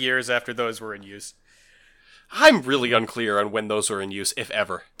 30 years after those were in use. I'm really unclear on when those were in use, if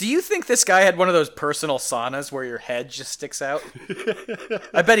ever. Do you think this guy had one of those personal saunas where your head just sticks out?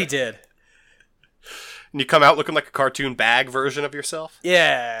 I bet he did. And you come out looking like a cartoon bag version of yourself?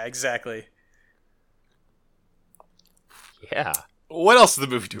 Yeah, exactly. Yeah. What else is the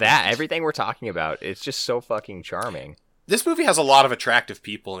movie doing? That, everything we're talking about, it's just so fucking charming. This movie has a lot of attractive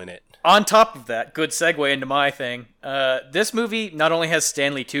people in it. On top of that, good segue into my thing. This movie not only has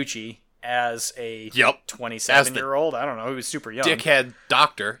Stanley Tucci as a Yep. 27-year-old, I don't know, he was super young. Dickhead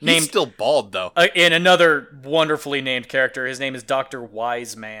doctor. He's Named- still bald, though. And another wonderfully named character. His name is Dr.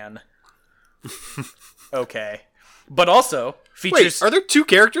 Wiseman. Okay. But also features... Wait, are there two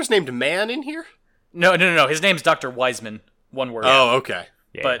characters named Man in here? No. His name's Dr. Wiseman. One word. Oh, okay.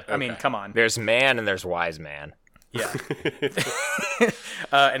 Yeah. But, I mean, come on. There's man and there's wise man. Yeah.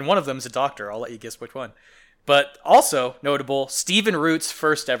 And one of them's a doctor. I'll let you guess which one. But also notable, Stephen Root's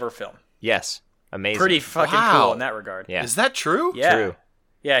first ever film. Yes. Amazing. Pretty fucking Wow. cool in that regard. Yeah. Is that true? Yeah. True.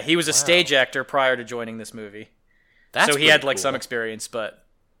 Yeah, he was a stage actor prior to joining this movie. That's So he had pretty like cool. some experience, but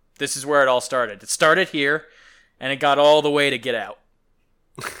this is where it all started. It started here, and it got all the way to Get Out.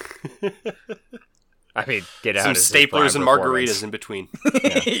 I mean, get out. Some is his prime staplers and performance. margaritas in between.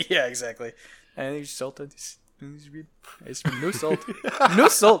 Yeah, exactly. And there's salt. It's no salt. No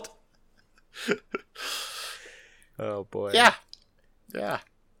salt. Oh boy. Yeah. Yeah.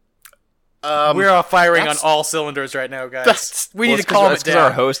 We're all firing on that's- all cylinders right now, guys. that's- We need Well, to it's 'cause- calm it's it 'cause our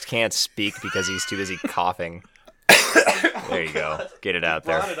down. host can't speak because he's too busy coughing. There you go. Get it out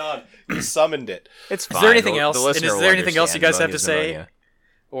Brought there. it on. You summoned it. It's fine. Is there anything The else? And listener is will there anything else you guys have to understand. say? Pneumonia.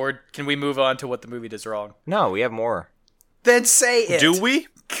 Or can we move on to what the movie does wrong? No, we have more. Then say it. Do we?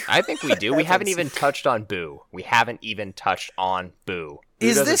 I think we do. We haven't even touched on Boo. We haven't even touched on Boo. Boo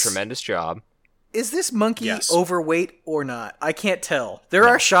Is does this- a tremendous job. Is this monkey Yes. overweight or not? I can't tell. There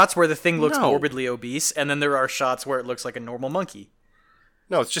are shots where the thing looks No. morbidly obese, and then there are shots where it looks like a normal monkey.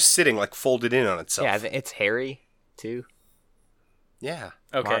 No, it's just sitting like folded in on itself. Yeah, it's hairy too. Yeah.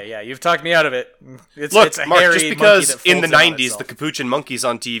 Okay, Mark. yeah, you've talked me out of it. It's Look, a Mark, hairy just monkey because that in the folds on 90s itself. the Capuchin monkeys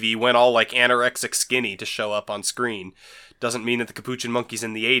on TV went all like anorexic skinny to show up on screen, doesn't mean that the Capuchin monkeys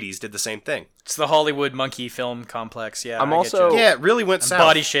in the 80s did the same thing. It's the Hollywood monkey film complex. Yeah, I'm I also- get you. Yeah, it really went I'm south.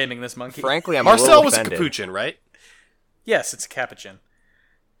 body shaming this monkey. Frankly, I'm a Marcel little was a offended. Capuchin, right? Yes, it's a capuchin.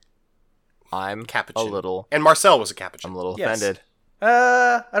 I'm Capuchin. a little. And Marcel was a Capuchin. I'm a little Yes. offended.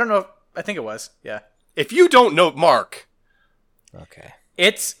 I don't know. I think it was. Yeah. If you don't know Mark, Okay.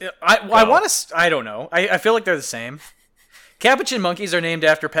 It's I want to. I don't know. I feel like they're the same. Capuchin monkeys are named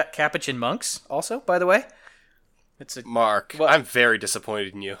after Capuchin monks. Also, by the way, it's a. Mark, What? I'm very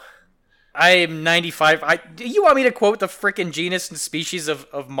disappointed in you. I'm 95. You want me to quote the frickin' genus and species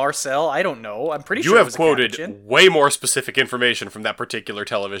of Marcel? I don't know. I'm pretty You sure it have was a quoted capuchin. way more specific information from that particular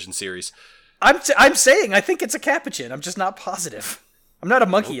television series. I'm saying I think it's a capuchin. I'm just not positive. I'm not a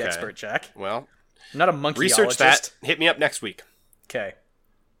monkey Okay. expert, Jack. Well, I'm not a monkeyologist. research that. Hit me up next week. Okay.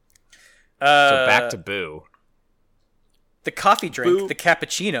 So back to Boo. The coffee drink, Boo. the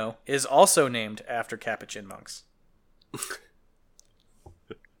cappuccino, is also named after capuchin monks.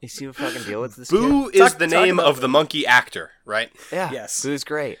 You see what fucking deal with this Boo kid? is the talk name about of the monkey actor, right? Yeah. Yes. Boo's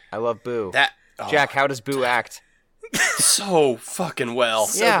great. I love Boo. That Jack, how does Boo act? so fucking well.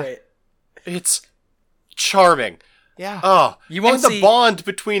 So Yeah. great. It's charming. Yeah. Oh, You won't and the see- bond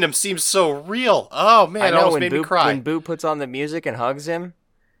between them seems so real. Oh man, I it know almost when made Boo, me cry. when Boo puts on the music and hugs him.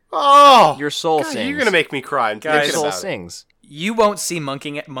 Oh, Your soul God, sings. You're gonna make me cry. Guys, Your Thinking soul about it. sings. You won't see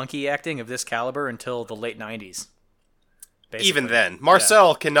monkey acting of this caliber until the late 90s. Basically. Even then,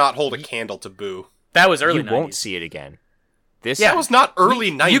 Marcel cannot hold a candle to Boo. That was early You 90s. won't see it again. This That was not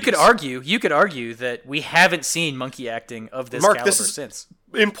early 90s. You could argue that we haven't seen monkey acting of this Mark, caliber this is- since.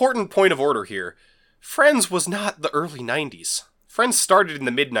 Important point of order here. Friends was not the early 90s. Friends started in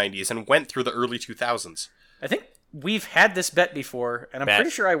the mid 90s and went through the early 2000s. I think we've had this bet before, and I'm Bet.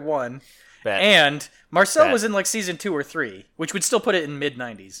 pretty sure I won. Bet. And Marcel Bet. was in like season 2 or 3, which would still put it in mid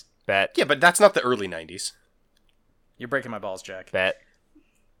 90s. Bet. Yeah, but that's not the early 90s. You're breaking my balls, Jack. Bet.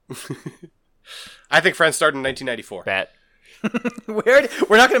 I think Friends started in 1994. Bet.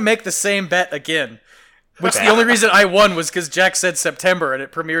 We're not going to make the same bet again. Which Bet. the only reason I won was because Jack said September and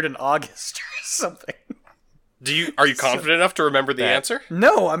it premiered in August or something. Are you confident enough to remember the Bet. answer?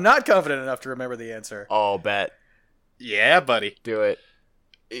 No, I'm not confident enough to remember the answer. Oh, bet. Yeah, buddy. Do it.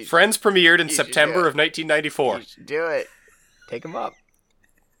 Friends premiered in should September do it. of 1994. Do it. Take him up.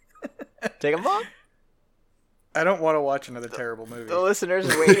 Take him up. I don't want to watch another terrible movie. The listeners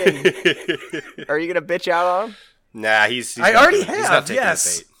are waiting. Are you gonna bitch out on him? Nah, he's I not already doing it. He's have, not taking the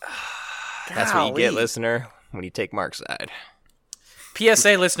yes. bait. That's what you get, Golly. listener, when you take Mark's side.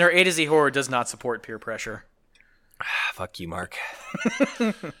 PSA listener, A to Z Horror does not support peer pressure. Fuck you, Mark.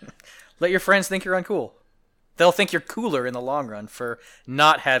 Let your friends think you're uncool. They'll think you're cooler in the long run for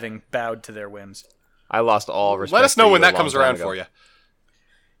not having bowed to their whims. I lost all respect. Let us know for when you a that long comes time around ago. for you.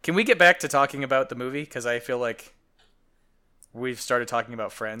 Can we get back to talking about the movie? Because I feel like we've started talking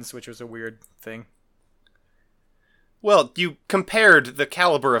about Friends, which was a weird thing. Well, you compared the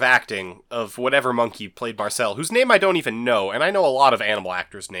caliber of acting of whatever monkey played Marcel, whose name I don't even know, and I know a lot of animal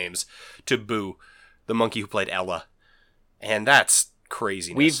actors' names, to Boo, the monkey who played Ella. And that's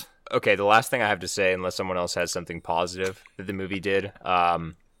craziness. Okay, the last thing I have to say, unless someone else has something positive that the movie did,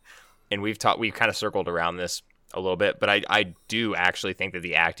 and we've kind of circled around this a little bit, but I do actually think that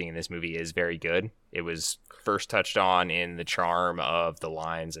the acting in this movie is very good. It was first touched on in the charm of the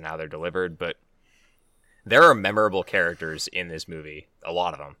lines and how they're delivered, but there are memorable characters in this movie, a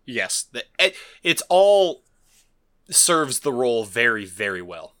lot of them. Yes, it's all serves the role very, very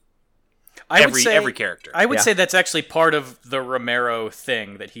well. Every character. I would Yeah. say that's actually part of the Romero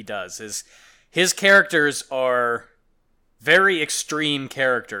thing that he does. Is his characters are very extreme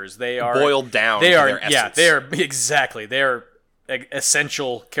characters. They are Boiled down They to are their yeah. essence. They are exactly. They are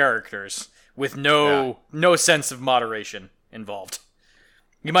essential characters with no sense of moderation involved.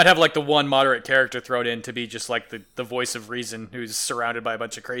 You might have like the one moderate character thrown in to be just like the voice of reason who's surrounded by a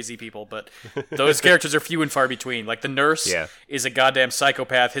bunch of crazy people, but those characters are few and far between. Like the nurse is a goddamn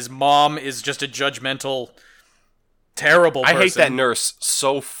psychopath. His mom is just a judgmental, terrible person. I hate that nurse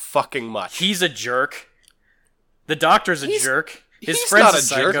so fucking much. He's a jerk. The doctor's a jerk. His He's friend's not a a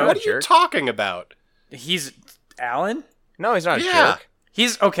jerk. psycho. What are you Jerk. talking about? He's Alan? No, he's not a Yeah. jerk.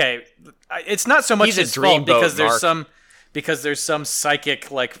 He's okay. It's not so much He's a his fault dreamboat, because there's some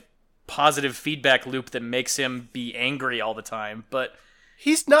psychic like positive feedback loop that makes him be angry all the time. But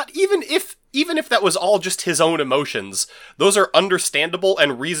He's not even if that was all just his own emotions. Those are understandable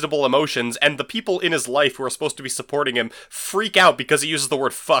and reasonable emotions, and the people in his life who are supposed to be supporting him freak out because he uses the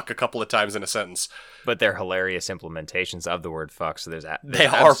word fuck a couple of times in a sentence. But they're hilarious implementations of the word fuck, so there's They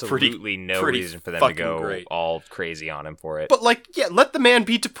are absolutely no pretty reason for them to fucking go great. all crazy on him for it. But let the man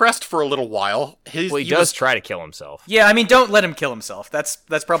be depressed for a little while. Well, he does try to kill himself. yeah, I mean, don't let him kill himself. That's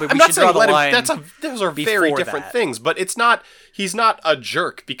probably I'm we not should draw saying the let him. line. Those are very before different that. things. But it's not. He's not a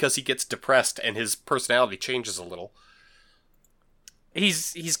jerk because he gets depressed and his personality changes a little.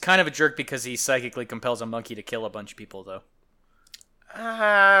 He's kind of a jerk because he psychically compels a monkey to kill a bunch of people, though.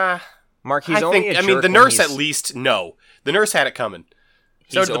 Mark, he's I only think. a I jerk mean, the when nurse he's- at least. No, the nurse had it coming.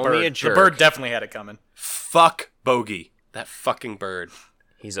 So He's did the only bird. a jerk. The bird definitely had it coming. Fuck Bogey. That fucking bird.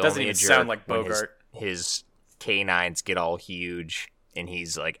 He's Doesn't only a even jerk sound like when Bogart. his canines get all huge and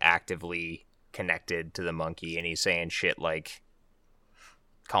he's like actively connected to the monkey and he's saying shit like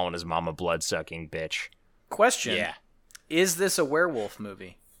calling his mom a blood-sucking bitch. Question: Yeah. Is this a werewolf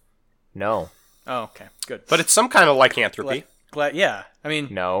movie? No. Oh, okay, good. But it's some kind of lycanthropy. Glad, yeah. I mean,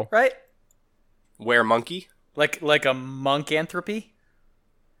 No. right? Where monkey? Like a monkanthropy?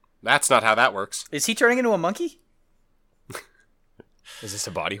 That's not how that works. Is he turning into a monkey? Is this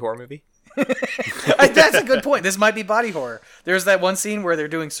a body horror movie? That's a good point. This might be body horror. There's that one scene where they're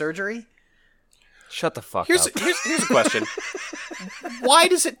doing surgery. Shut the fuck Here's up. a question. Why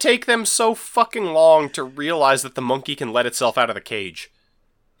does it take them so fucking long to realize that the monkey can let itself out of the cage?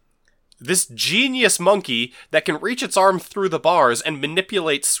 This genius monkey that can reach its arm through the bars and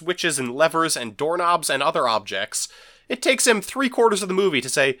manipulate switches and levers and doorknobs and other objects. It takes him 3/4 of the movie to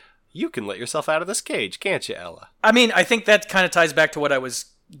say, "You can let yourself out of this cage, can't you, Ella?" I mean, I think that kind of ties back to what I was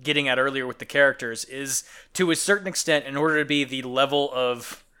getting at earlier with the characters, is to a certain extent, in order to be the level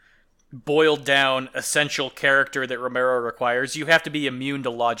of boiled down essential character that Romero requires, you have to be immune to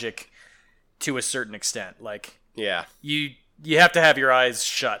logic to a certain extent. Like, Yeah. you have to have your eyes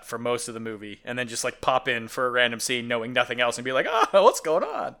shut for most of the movie, and then just like pop in for a random scene knowing nothing else and be like, oh, what's going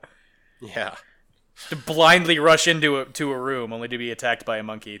on? Yeah. To blindly rush into a room only to be attacked by a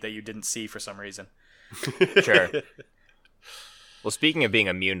monkey that you didn't see for some reason. Sure. Well, speaking of being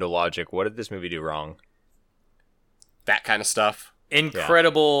immune to logic, what did this movie do wrong? That kind of stuff.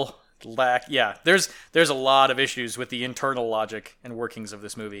 Incredible lack. Yeah, there's a lot of issues with the internal logic and workings of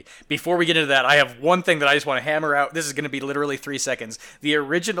this movie. Before we get into that, I have one thing that I just want to hammer out. This is going to be literally 3 seconds. The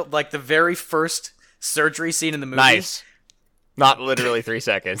original, like the very first surgery scene in the movie. Nice. Not literally 3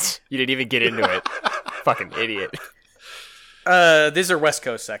 seconds. You didn't even get into it. Fucking idiot. These are West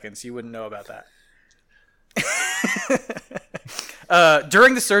Coast seconds. You wouldn't know about that.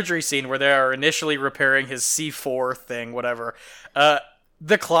 During the surgery scene where they are initially repairing his C4 thing, whatever,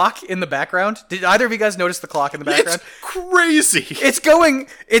 the clock in the background, did either of you guys notice the clock in the background? It's crazy.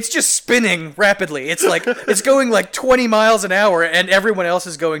 It's just spinning rapidly. It's going like 20 miles an hour and everyone else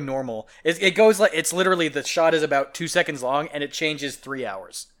is going normal. It goes like, it's literally, the shot is about 2 seconds long and it changes 3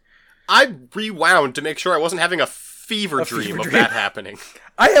 hours. I rewound to make sure I wasn't having a fever dream of that happening.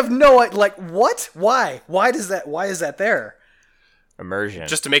 I have no, like, what? Why? Why is that there? Immersion.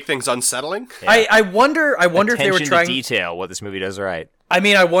 Just to make things unsettling? Yeah. I wonder if they were trying to detail what this movie does right. I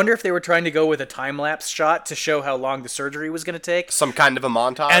mean, I wonder if they were trying to go with a time-lapse shot to show how long the surgery was going to take. Some kind of a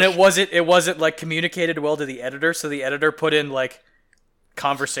montage? And it wasn't like communicated well to the editor, so the editor put in like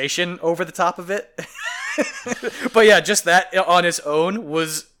conversation over the top of it. But yeah, just that on its own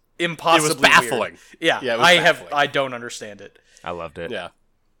was impossibly It was baffling. Weird. Yeah, it was baffling. I don't understand it. I loved it. Yeah.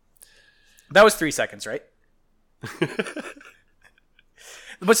 That was 3 seconds, right?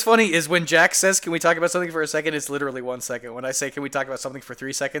 What's funny is when Jack says, "Can we talk about something for a second?" It's literally 1 second. When I say, "Can we talk about something for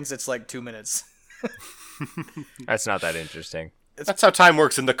 3 seconds?" it's like 2 minutes. That's not that interesting. That's how time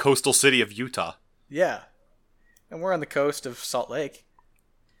works in the coastal city of Utah. Yeah. And we're on the coast of Salt Lake.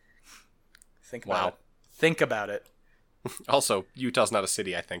 Think about it. Think about it. Also, Utah's not a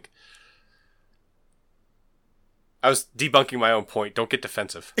city, I think. I was debunking my own point. Don't get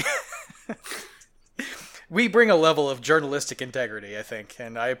defensive. We bring a level of journalistic integrity, I think,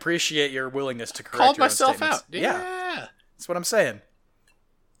 and I appreciate your willingness to correct Called your own myself statements. out. Yeah. That's what I'm saying.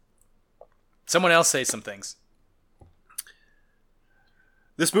 Someone else say some things.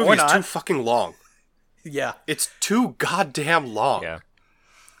 This movie is too fucking long. Yeah. It's too goddamn long. Yeah.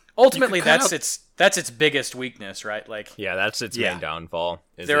 Ultimately, that's its biggest weakness, right? Like, Yeah, that's its main downfall.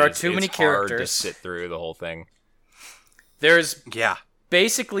 There are too many characters. Hard to sit through the whole thing. There's Yeah.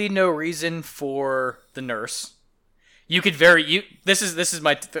 basically no reason for the nurse. You could this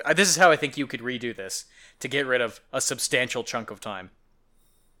is how I think you could redo this to get rid of a substantial chunk of time.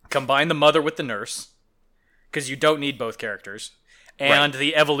 Combine the mother with the nurse, because you don't need both characters, and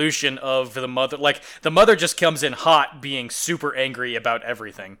the evolution of the mother. Like, the mother just comes in hot, being super angry about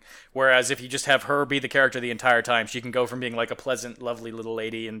everything, whereas if you just have her be the character the entire time, she can go from being like a pleasant, lovely little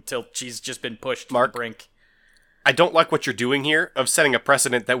lady until she's just been pushed to the brink. I don't like what you're doing here of setting a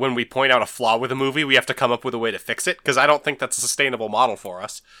precedent that when we point out a flaw with a movie, we have to come up with a way to fix it, because I don't think that's a sustainable model for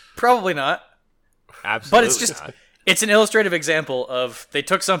us. Probably not. Absolutely. But it's just, it's an illustrative example of, they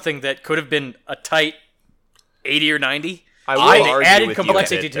took something that could have been a tight 80 or 90, I and will they argue added with you a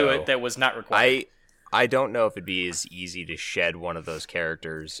complexity bit, to though. it that was not required. I don't know if it'd be as easy to shed one of those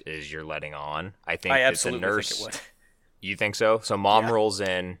characters as you're letting on. I think I that the absolutely nurse. think it would. You think so? So mom rolls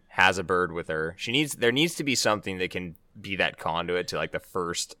in, has a bird with her. There needs to be something that can be that conduit to like the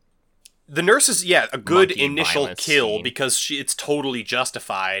first. The nurse is, a good Monkey initial violence kill scene. because it's totally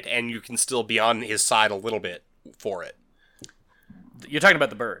justified, and you can still be on his side a little bit for it. You're talking about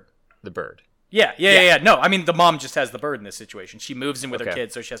the bird. The bird. Yeah. No, I mean, the mom just has the bird in this situation. She moves in with her Okay.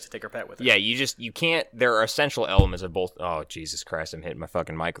 kid, so she has to take her pet with her. Yeah, you can't. There are essential elements of both. Oh Jesus Christ! I'm hitting my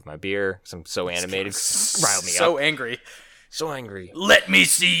fucking mic with my beer. 'Cause I'm so animated. Riled me So up. angry. So angry. Let me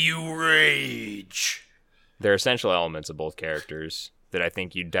see you rage. There are essential elements of both characters that I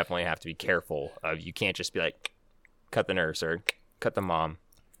think you definitely have to be careful of. You can't just be like, cut the nurse or cut the mom.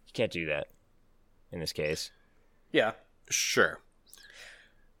 You can't do that in this case. Yeah. Sure.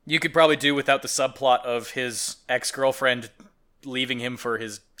 You could probably do without the subplot of his ex-girlfriend leaving him for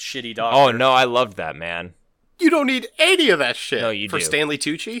his shitty doctor. Oh no, I loved that, man. You don't need any of that shit No, you for do. Stanley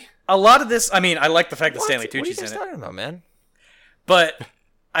Tucci. A lot of this, I mean, I like the fact that Stanley What are you Tucci's guys in it, talking about, man? but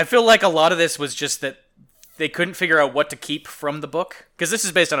I feel like a lot of this was just that they couldn't figure out what to keep from the book, because this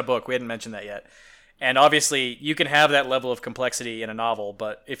is based on a book. We hadn't mentioned that yet. And obviously, you can have that level of complexity in a novel,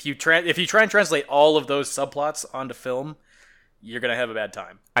 but if you try and translate all of those subplots onto film, you're gonna have a bad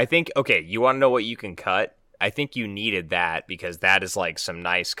time. I think, okay, you want to know what you can cut? I think you needed that because that is like some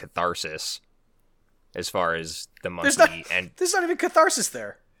nice catharsis as far as the monkey. There's not even catharsis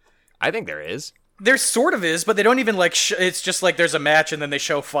there. I think there is. There sort of is, but they don't even like. It's just like there's a match, and then they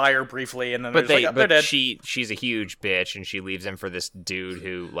show fire briefly, and then they're dead. She's a huge bitch, and she leaves him for this dude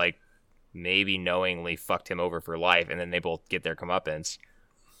who like maybe knowingly fucked him over for life, and then they both get their comeuppance.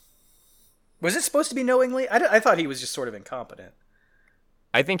 Was it supposed to be knowingly? I thought he was just sort of incompetent.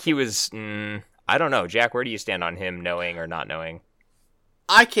 I think he was. I don't know, Jack. Where do you stand on him knowing or not knowing?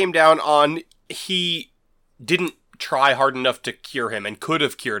 I came down on he didn't try hard enough to cure him and could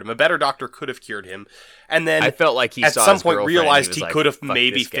have cured him. A better doctor could have cured him. And then I felt like he at saw some his point girlfriend, realized he was like, could have "Fuck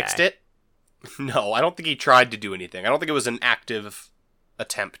maybe this guy." fixed it. No, I don't think he tried to do anything. I don't think it was an active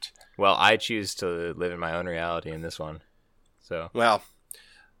attempt. Well, I choose to live in my own reality in this one. So, Well,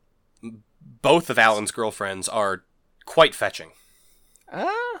 both of Alan's girlfriends are quite fetching. And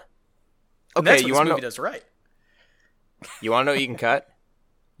okay, that's what you this want to movie know? does right. You want to know what you can cut?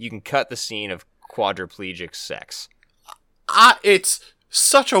 You can cut the scene of quadriplegic sex. It's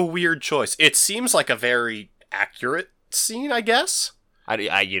such a weird choice. It seems like a very accurate scene, I guess.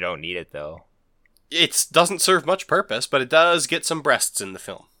 You don't need it though. It doesn't serve much purpose, but it does get some breasts in the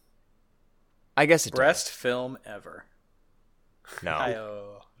film. I guess it Best film ever. does.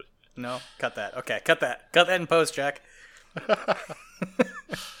 No. No, cut that. Okay, cut that. Cut that in post, Jack.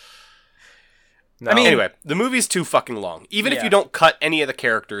 No. I mean- Anyway, the movie's too fucking long. Even if Yeah. you don't cut any of the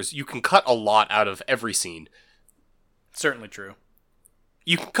characters, you can cut a lot out of every scene. Certainly true.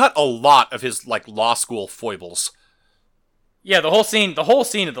 You can cut a lot of his like law school foibles. Yeah, the whole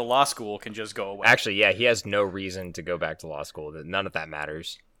scene of the law school can just go away. Actually, yeah, he has no reason to go back to law school. None of that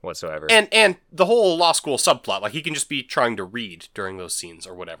matters whatsoever. And the whole law school subplot, like he can just be trying to read during those scenes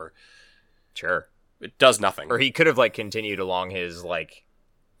or whatever. Sure. It does nothing. Or he could have like continued along his like.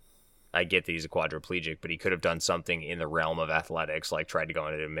 I get that he's a quadriplegic, but he could have done something in the realm of athletics, like tried to go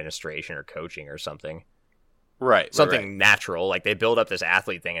into administration or coaching or something. Right. Something natural. Like they build up this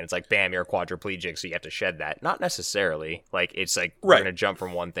athlete thing and it's like, bam, you're a quadriplegic, so you have to shed that. Not necessarily. Like it's like we're Right. going to jump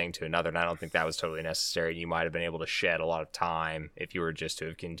from one thing to another, and I don't think that was totally necessary. You might have been able to shed a lot of time if you were just to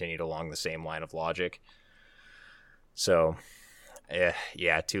have continued along the same line of logic. So,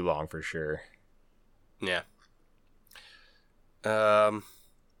 yeah, too long for sure. Yeah.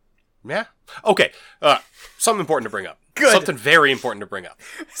 Yeah. Okay. Something important to bring up. Good. Something very important to bring up.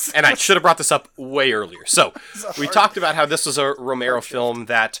 And I should have brought this up way earlier. So, we talked about how this was a Romero film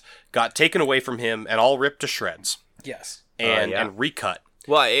that got taken away from him and all ripped to shreds Yes. and yeah. and recut.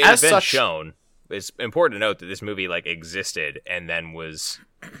 Well, it As has been such- shown. It's important to note that this movie like existed and then was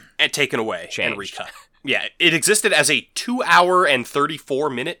And taken away and Changed. recut. Yeah, it existed as a 2 hour and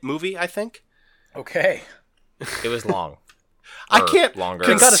 34-minute movie, I think. Okay. it was long. I Or can't longer.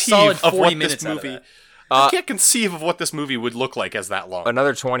 Got a conceive solid of 40 what minutes this out of movie. that. I can't conceive of what this movie would look like as that long.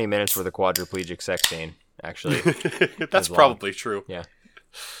 Another 20 minutes for the quadriplegic sex scene, actually. That's long. probably true. Yeah.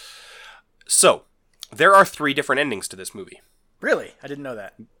 So, there are 3 different endings to this movie. Really? I didn't know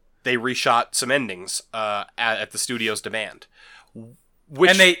that. They reshot some endings at the studio's demand, which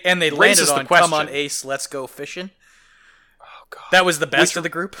And they landed raises the on "Come on, question- Ace, let's go fishing." Oh God. That was the best of the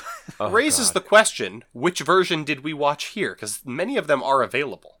group. raises the question: which version did we watch here? Because many of them are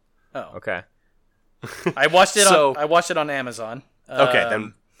available. Oh, Okay. I watched it. So- I watched it on Amazon. Okay,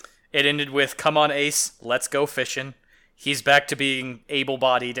 then It ended with "Come on, Ace, let's go fishing." He's back to being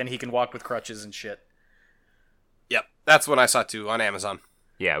able-bodied and he can walk with crutches and shit. yep, that's what I saw too on Amazon.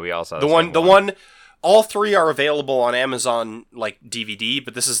 Yeah, we all saw The one, all 3 are available on Amazon like DVD,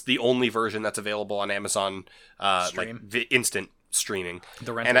 but this is the only version that's available on Amazon Stream. instant streaming.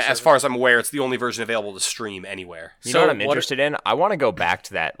 The rental And as service. far as I'm aware, it's the only version available to stream anywhere. You So know what I'm what- interested in? I want to go back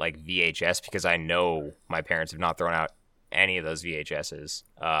to that like VHS because I know my parents have not thrown out any of those VHSs.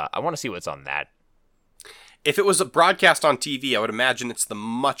 I want to see what's on that. If it was a broadcast on TV, I would imagine it's the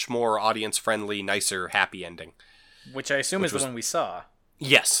much more audience-friendly, nicer, happy ending. Which I assume is was- the one we saw.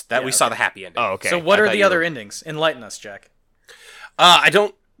 Yes, that Yeah, we saw the happy ending. Oh, okay. So what I are thought the you other were- endings? Enlighten us, Jack. I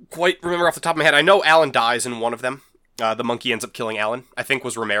don't quite remember off the top of my head. I know Alan dies in one of them. The monkey ends up killing Alan, I think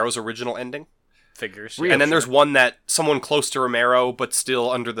was Romero's original ending. Figures. Real- And then there's one that someone close to Romero, but still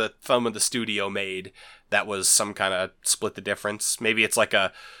under the thumb of the studio made. That was some kind of split the difference. Maybe it's like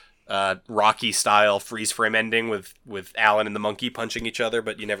a Rocky-style freeze-frame ending with Alan and the monkey punching each other,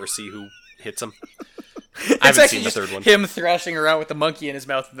 but you never see who hits them. I It's haven't actually seen the just third one. him thrashing around with the monkey in his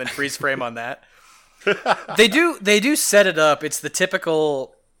mouth and then freeze frame on that. They do set it up. It's the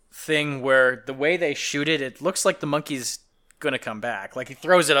typical thing where the way they shoot it, it looks like the monkey's gonna come back. Like he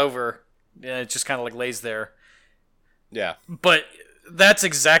throws it over, and it just kind of like lays there. Yeah. But that's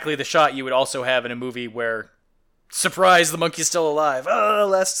exactly the shot you would also have in a movie where, surprise, the monkey's still alive. Oh,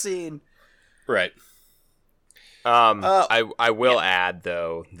 last scene. Right. I will add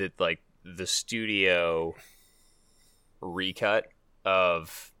though that like the studio recut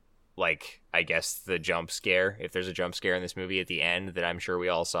of like I guess the jump scare, if there's a jump scare in this movie at the end that I'm sure we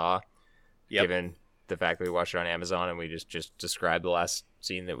all saw, given the fact that we watched it on Amazon and we just described the last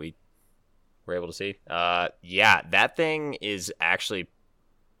scene that we were able to see. That thing is actually,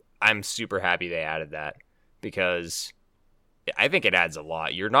 I'm super happy they added that because I think it adds a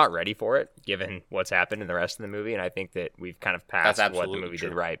lot. You're not ready for it given what's happened in the rest of the movie, and I think that we've kind of passed what the movie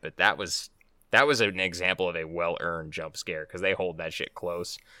did right. But that was an example of a well-earned jump scare because they hold that shit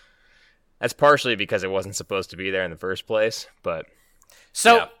close. That's partially because it wasn't supposed to be there in the first place, but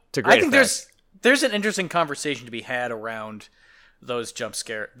so it's a great I think effect. there's an interesting conversation to be had around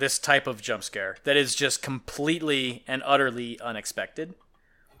this type of jump scare that is just completely and utterly unexpected.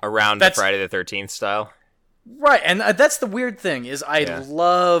 Around the Friday the 13th style. Right, and that's the weird thing is I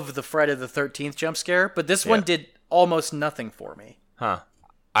love the Friday the 13th jump scare, but this one did almost nothing for me. Huh.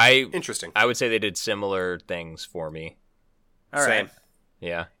 Interesting. I would say they did similar things for me. All right.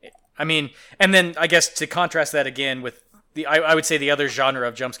 Yeah. I mean, and then I guess to contrast that again with I would say the other genre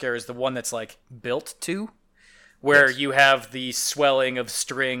of jump scare is the one that's like built to, where you have the swelling of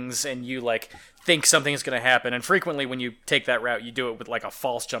strings and you like think something's going to happen. And frequently when you take that route, you do it with like a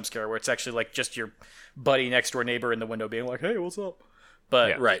false jump scare where it's actually like just your buddy next door neighbor in the window being like, hey, what's up?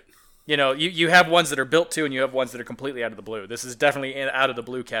 But, you know, you have ones that are built to and you have ones that are completely out of the blue. This is definitely in out of the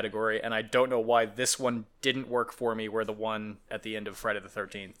blue category. And I don't know why this one didn't work for me where the one at the end of Friday the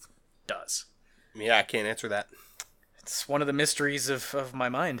 13th does. Yeah, I can't answer that. It's one of the mysteries of my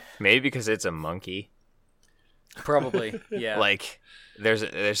mind. Maybe because it's a monkey. Probably, yeah. Like,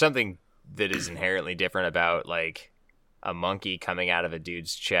 there's something that is inherently different about, like, a monkey coming out of a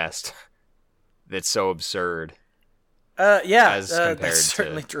dude's chest that's so absurd. As compared that's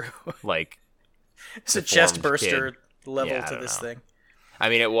certainly true. Like, it's a chest burster level to this thing. I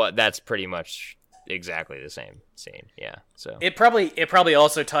mean, that's pretty much exactly the same scene. Yeah. So it probably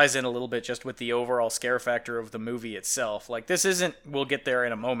also ties in a little bit just with the overall scare factor of the movie itself. Like this isn't. We'll get there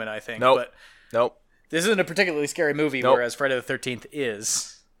in a moment, I think. Nope. This isn't a particularly scary movie, whereas Friday the 13th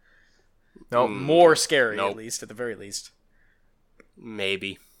is. Nope. More scary, at least, at the very least.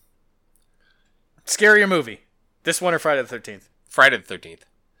 Maybe. Scarier movie. This one or Friday the 13th? Friday the 13th.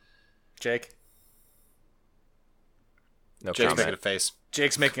 Jake? No Jake's comment. making a face.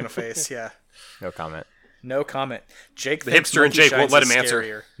 Jake's making a face, yeah. No comment. No comment. Jake the hipster and Jake won't let him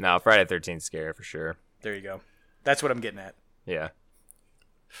answer. No, Friday the 13th scary for sure. There you go. That's what I'm getting at. Yeah.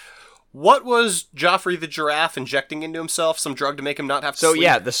 What was Joffrey the giraffe injecting into himself? Some drug to make him not have to sleep? So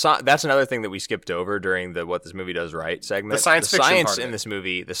yeah, that's another thing that we skipped over during the What This Movie Does Right segment. The science fiction part in this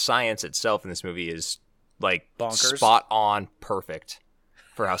movie, the science itself in this movie is like bonkers. Spot on perfect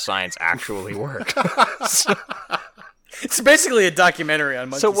for how science actually works. It's basically a documentary on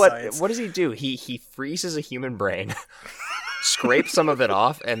monkey science. So what does he do? He freezes a human brain, scrapes some of it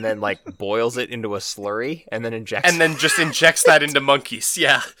off, and then like boils it into a slurry, and then just injects that into monkeys.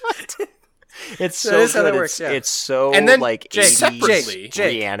 Yeah, it's so good. How that works, it's so and then like Jake, 80s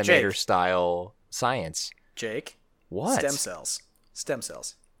Reanimator style science. Jake, what? Stem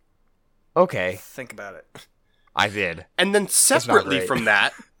cells. Okay, think about it. I did. And then separately from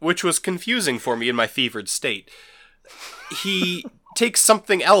that, which was confusing for me in my fevered state, he takes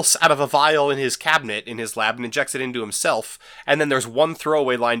something else out of a vial in his cabinet in his lab and injects it into himself. And then there's one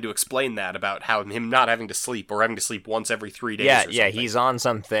throwaway line to explain that about how him not having to sleep or having to sleep once every 3 days. Yeah, he's on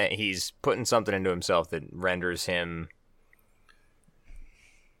something. He's putting something into himself that renders him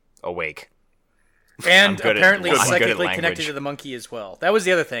awake. And apparently psychically connected to the monkey as well. That was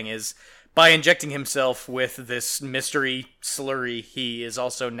the other thing is by injecting himself with this mystery slurry, he is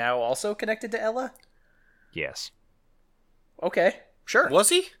also connected to Ella? Yes. Okay, sure. Was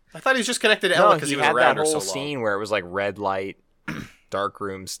he? I thought he was just connected to Ella because he was around her so long. He had that whole scene where it was like red light, dark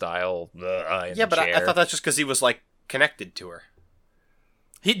room style. I thought that's just because he was like connected to her.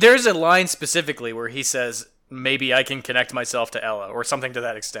 There's a line specifically where he says, "Maybe I can connect myself to Ella," or something to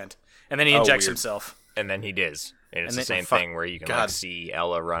that extent, and then he injects himself. And then he does, and it's the same thing where you can like see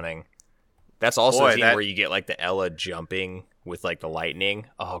Ella running. That's also the scene where you get like the Ella jumping with like the lightning.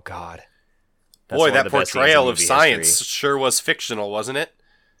 Oh God. Boy, that portrayal of science sure was fictional, wasn't it?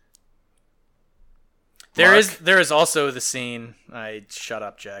 There Mark? is also the scene. Shut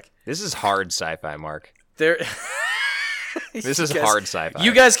up, Jack. This is hard sci-fi, Mark. There. This is You guys- hard sci-fi.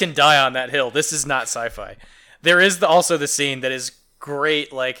 You guys can die on that hill. This is not sci-fi. There is also the scene that is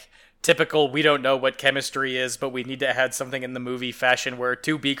great, like typical. We don't know what chemistry is, but we need to add something in the movie fashion where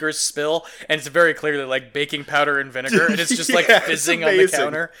 2 beakers spill, and it's very clearly like baking powder and vinegar, and it's just like Yeah, it's fizzing on the amazing.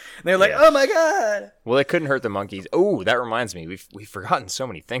 counter. And they're like, Yeah. "Oh my god!" Well, it couldn't hurt the monkeys. Oh, that reminds me. We've forgotten so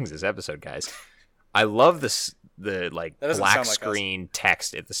many things this episode, guys. I love the like That doesn't black sound like us. screen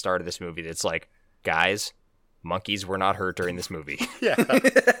text at the start of this movie that's like, guys, monkeys were not hurt during this movie. Yeah.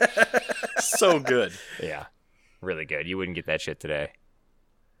 So good. Yeah. Really good. You wouldn't get that shit today.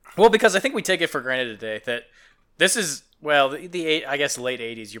 Well, because I think we take it for granted today that this is I guess late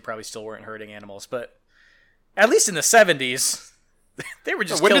 '80s. You probably still weren't hurting animals, but at least in the '70s, they were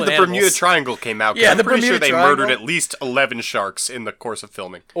just When did killing the animals. Bermuda Triangle came out? 'Cause Yeah, I'm the pretty sure Bermuda they Triangle. murdered at least 11 sharks in the course of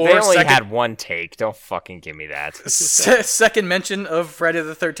filming. Or They only second, had one take. Don't fucking give me that. second mention of Friday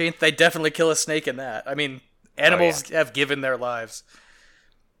the 13th. They definitely kill a snake in that. I mean, animals have given their lives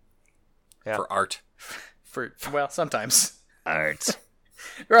Yeah. For art. for sometimes Art.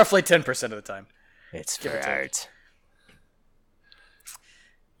 roughly 10% of the time. It's Give or for take. art.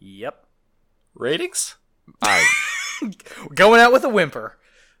 Yep, Ratings? Alright. going out with a whimper,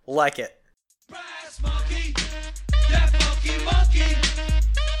 like it. Brass monkey, that funky monkey.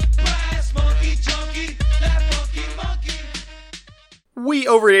 Brass monkey, chunky, that funky monkey. We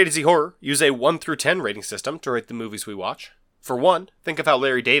over at A to Z Horror use a 1 through 10 rating system to rate the movies we watch. For 1, think of how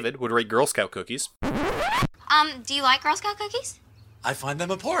Larry David would rate Girl Scout cookies. Do you like Girl Scout cookies? I find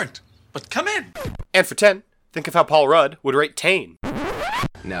them abhorrent, but come in. And for 10, think of how Paul Rudd would rate Tane.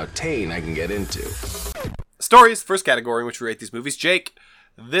 Now, Tane I can get into. Stories, first category in which we rate these movies. Jake,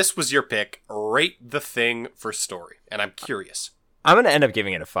 this was your pick. Rate The Thing for story. And I'm curious. I'm going to end up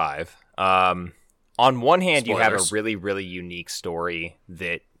giving it a 5. On one hand, you have a Spoilers. really, really unique story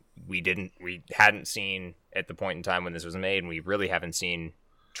that we hadn't seen at the point in time when this was made, and we really haven't seen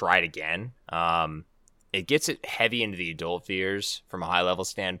tried again. It gets it heavy into the adult fears from a high level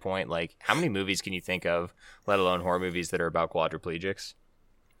standpoint. Like, how many movies can you think of, let alone horror movies, that are about quadriplegics?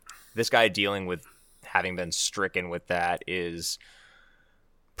 This guy dealing with having been stricken with that is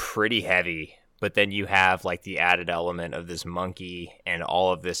pretty heavy. But then you have like the added element of this monkey and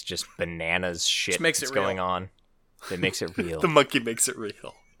all of this just bananas shit makes that's it real. going on that makes it real. The monkey makes it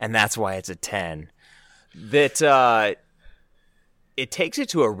real. And that's why it's a 10. That it takes it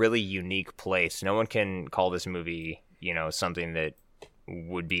to a really unique place. No one can call this movie, something that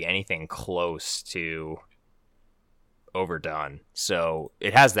would be anything close to overdone. So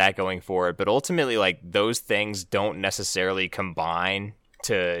it has that going for it, but ultimately, like, those things don't necessarily combine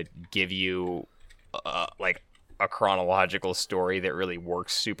to give you like a chronological story that really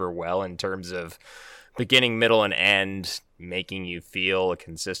works super well in terms of beginning, middle, and end, making you feel a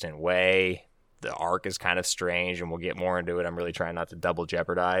consistent way. The arc is kind of strange, and we'll get more into it. I'm really trying not to double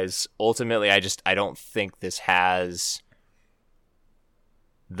jeopardize. Ultimately, I don't think this has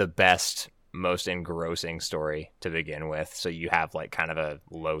the best, most engrossing story to begin with. So you have like kind of a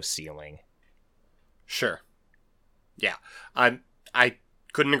low ceiling. Sure. Yeah. I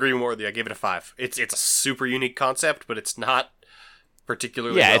couldn't agree more with you. I gave it a 5. It's a super unique concept, but it's not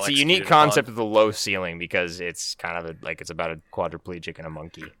particularly Yeah, well it's a unique executed concept upon. of the low ceiling because it's kind of it's about a quadriplegic and a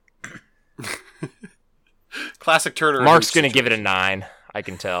monkey. Classic Turner. Mark's going to give it a 9. I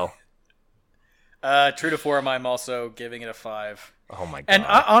can tell. True to form, I'm also giving it a 5. Oh my god. And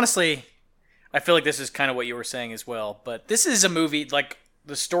honestly, I feel like this is kind of what you were saying as well. But this is a movie, like,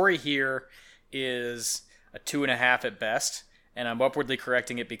 the story here is a 2.5 at best, and I'm upwardly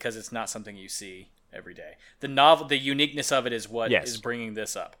correcting it because it's not something you see every day. The uniqueness of it is what Yes. is bringing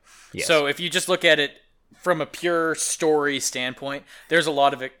this up. Yes. So if you just look at it from a pure story standpoint, there's a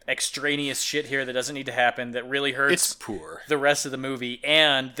lot of extraneous shit here that doesn't need to happen that really hurts It's poor. the rest of the movie,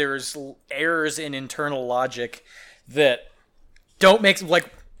 and there's errors in internal logic that don't make, like,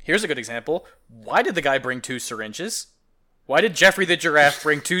 here's a good example. Why did the guy bring 2 syringes? Why did Jeffrey the giraffe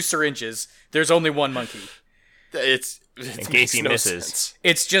bring 2 syringes? There's only one monkey. It in case makes he no misses. sense.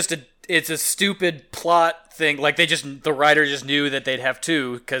 It's just it's a stupid plot thing. Like, the writer just knew that they'd have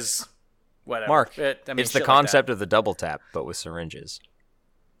 2 because whatever. Mark, I mean, it's the shit like concept of the double tap, but with syringes.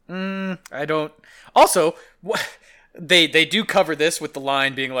 that. I don't. Also, they do cover this with the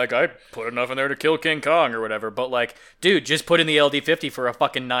line being like, I put enough in there to kill King Kong or whatever, but like, dude, just put in the LD50 for a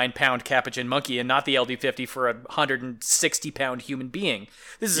fucking 9-pound capuchin monkey and not the LD50 for a 160-pound human being.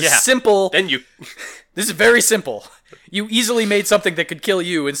 This is Yeah. a simple. Then you This is very simple. You easily made something that could kill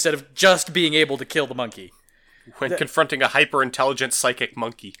you instead of just being able to kill the monkey. when confronting a hyper-intelligent psychic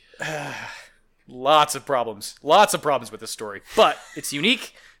monkey. Lots of problems. Lots of problems with this story. But it's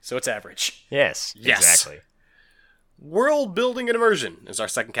unique, so it's average. Yes. Exactly. World building and immersion is our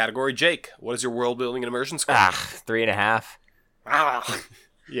second category. Jake, what is your world building and immersion score? 3.5.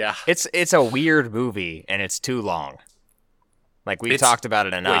 Yeah. It's a weird movie, and it's too long. Like, we've talked about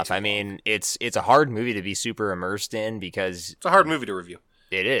it enough. I mean, it's a hard movie to be super immersed in because... It's a hard movie to review.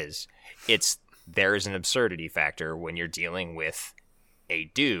 It is. There is an absurdity factor when you're dealing with a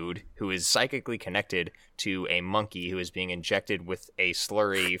dude who is psychically connected to a monkey who is being injected with a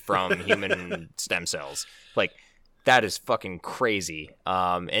slurry from human stem cells. Like, that is fucking crazy.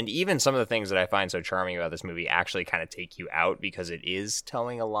 And even some of the things that I find so charming about this movie actually kind of take you out because it is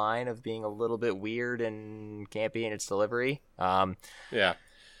towing a line of being a little bit weird and campy in its delivery. Yeah.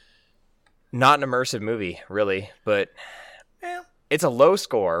 Not an immersive movie, really, but it's a low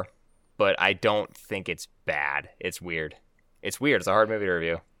score, but I don't think it's bad. It's weird. It's weird. It's a hard movie to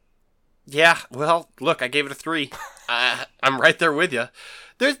review. Yeah, well, look, I gave it a 3. I'm right there with you.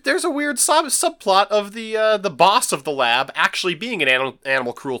 There's a weird subplot of the boss of the lab actually being an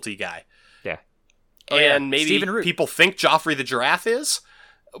animal cruelty guy. Yeah. And maybe people think Joffrey the giraffe is.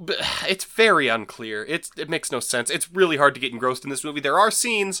 But it's very unclear. It makes no sense. It's really hard to get engrossed in this movie. There are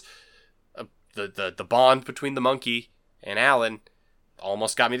scenes, the bond between the monkey and Alan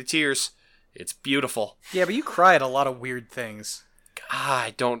almost got me to tears. It's beautiful. Yeah, but you cry at a lot of weird things.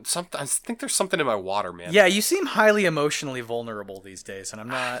 I think there's something in my water, man. Yeah, you seem highly emotionally vulnerable these days, and I'm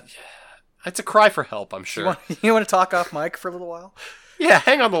not... It's a cry for help, I'm sure. You want to talk off mic for a little while? Yeah,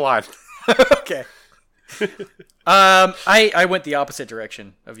 hang on the line. Okay. I went the opposite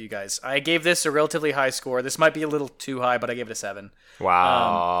direction of you guys. I gave this a relatively high score. This might be a little too high, but I gave it a 7.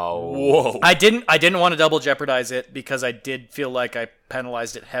 Wow. Whoa. I didn't want to double jeopardize it because I did feel like I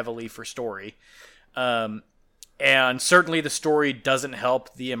penalized it heavily for story. And certainly the story doesn't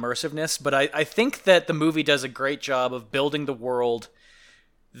help the immersiveness, but I think that the movie does a great job of building the world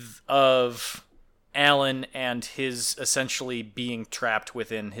of Alan and his essentially being trapped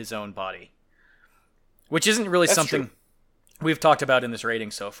within his own body. Which isn't really something we've talked about in this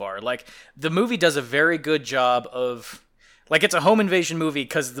rating so far. Like, the movie does a very good job of... Like, it's a home invasion movie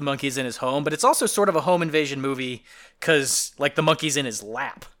because the monkey's in his home, but it's also sort of a home invasion movie because, like, the monkey's in his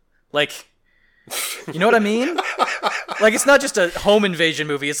lap. Like... You know what I mean? Like, it's not just a home invasion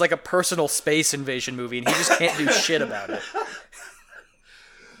movie, it's like a personal space invasion movie, and he just can't do shit about it.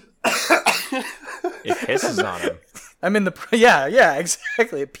 It pisses on him. I'm in the... Yeah,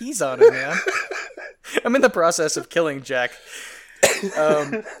 exactly. It pees on him, man. I'm in the process of killing Jack.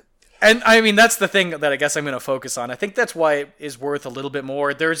 And, I mean, that's the thing that I guess I'm going to focus on. I think that's why it is worth a little bit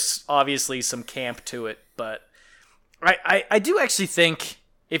more. There's obviously some camp to it, but I do actually think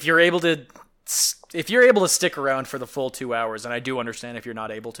if you're able to stick around for the full 2 hours, and I do understand if you're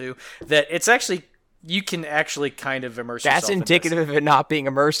not able to, that it's actually, you can actually kind of immerse yourself. That's indicative of it not being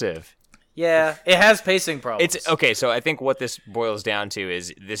immersive. Yeah, it has pacing problems. It's okay, so I think what this boils down to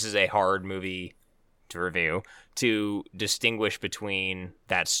is this is a hard movie to review, to distinguish between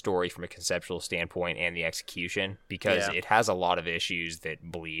that story from a conceptual standpoint and the execution, because it has a lot of issues that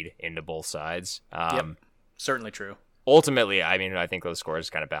bleed into both sides. Yep, certainly true. Ultimately, I mean, I think those scores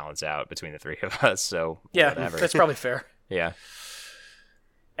kind of balance out between the three of us, so whatever. That's probably fair. Yeah.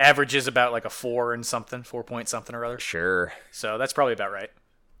 Average is about like a 4 point something or other. Sure. So that's probably about right.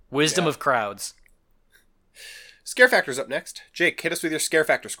 Wisdom of crowds. Scare Factor's up next. Jake, hit us with your Scare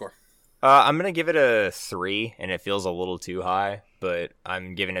Factor score. I'm going to give it a 3, and it feels a little too high, but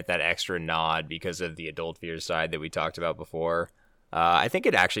I'm giving it that extra nod because of the adult fears side that we talked about before. I think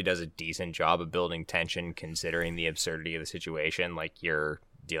it actually does a decent job of building tension considering the absurdity of the situation. Like, you're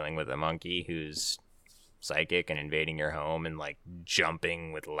dealing with a monkey who's psychic and invading your home and, like,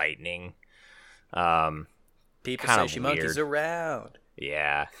 jumping with lightning. People say she monkeys around.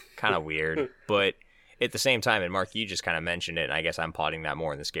 Yeah, kind of weird. But at the same time, and Mark, you just kind of mentioned it, and I guess I'm plotting that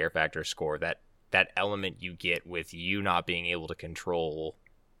more in the Scare Factor score, that element you get with you not being able to control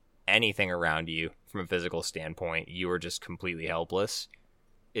anything around you from a physical standpoint, you are just completely helpless,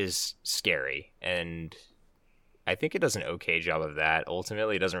 is scary. And I think it does an okay job of that.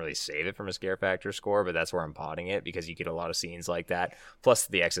 Ultimately, it doesn't really save it from a Scare Factor score, but that's where I'm potting it, because you get a lot of scenes like that, plus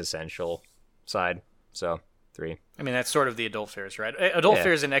the existential side. So 3. I mean, that's sort of the adult fears, right? Adult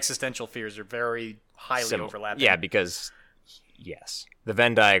fears and existential fears are very highly overlapping. Yeah, because, yes, the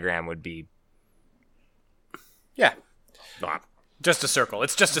Venn diagram would be... Yeah. Just a circle.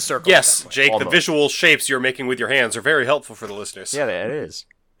 It's just a circle. Yes, Jake, Almost. the visual shapes you're making with your hands are very helpful for the listeners. Yeah, it is.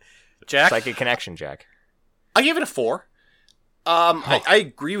 Jack? Psychic connection, Jack. I gave it a 4. I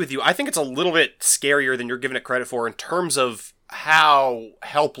agree with you. I think it's a little bit scarier than you're giving it credit for in terms of how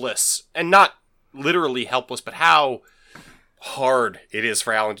helpless, and not literally helpless, but how hard it is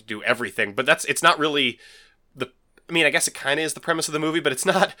for Alan to do everything. But it's not really I mean, I guess it kind of is the premise of the movie, but it's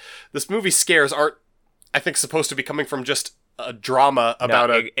not. This movie's scares aren't, I think, supposed to be coming from just a drama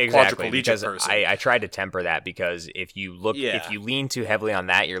about a quadriplegic person. I tried to temper that because if you if you lean too heavily on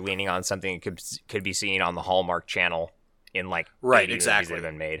that, you're leaning on something that could be seen on the Hallmark Channel in like 80 movies that have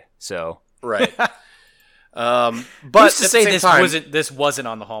been made. So right. But Who's to say this wasn't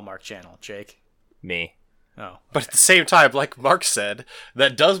on the Hallmark Channel, Jake? Me. Oh. But at the same time, like Mark said,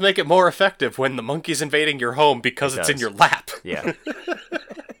 that does make it more effective when the monkey's invading your home because it's in your lap. Yeah.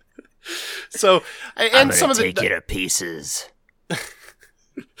 So, and some of the take it to pieces.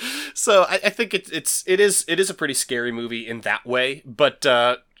 So I think it is a pretty scary movie in that way, but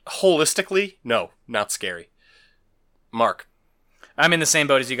holistically, no, not scary. Mark. I'm in the same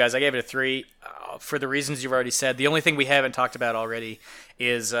boat as you guys. I gave it a 3 for the reasons you've already said. The only thing we haven't talked about already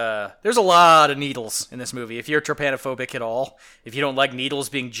is there's a lot of needles in this movie. If you're trypanophobic at all, if you don't like needles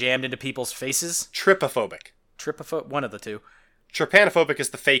being jammed into people's faces. Trypophobic. One of the two. Trypanophobic is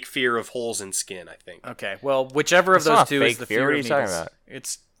the fake fear of holes in skin, I think. Okay, well, whichever of those two is the fear of needles. What are you talking about?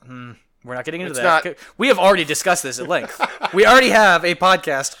 It's... we're not getting into that. We have already discussed this at length. We already have a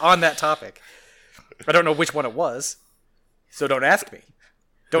podcast on that topic. I don't know which one it was, so don't ask me.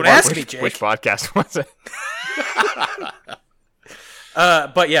 Don't ask me, Jake. Which podcast was it?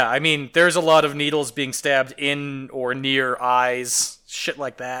 But yeah, I mean, there's a lot of needles being stabbed in or near eyes, shit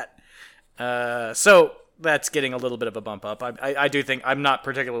like that. So that's getting a little bit of a bump up. I do think I'm not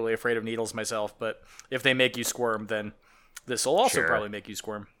particularly afraid of needles myself, but if they make you squirm, then this will also probably make you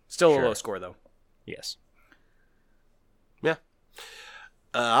squirm. Still a low score, though. Yes. Yeah.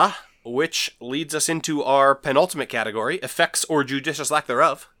 Which leads us into our penultimate category, effects or judicious lack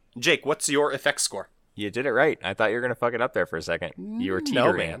thereof. Jake, what's your effects score? You did it right. I thought you were going to fuck it up there for a second. You were teetering.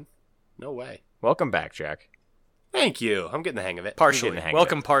 No, man. No way. Welcome back, Jack. Thank you. I'm getting the hang of it. Partially.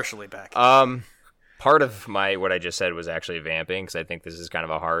 Welcome partially back. Part of what I just said was actually vamping, because I think this is kind of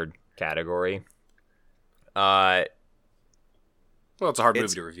a hard category. Well, it's a hard movie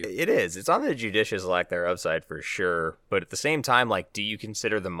to review. It is. It's on the judicious lack thereof side for sure. But at the same time, like, do you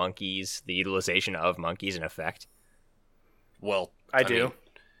consider the utilization of monkeys an effect? Well, I do. Mean,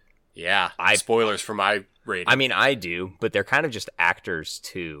 yeah. Spoilers for my rating. I mean, I do, but they're kind of just actors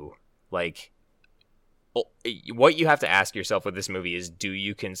too. Like, what you have to ask yourself with this movie is, do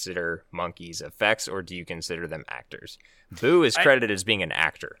you consider monkeys effects or do you consider them actors? Boo is credited as being an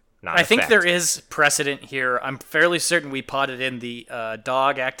actor. I think there is precedent here. I'm fairly certain we potted in the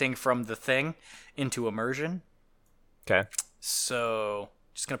dog acting from The Thing into Immersion. Okay. So,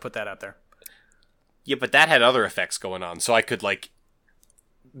 just going to put that out there. Yeah, but that had other effects going on, so I could, like,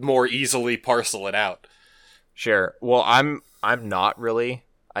 more easily parcel it out. Sure. Well, I'm not really,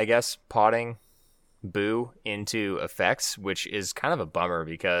 I guess, potting Boo into effects, which is kind of a bummer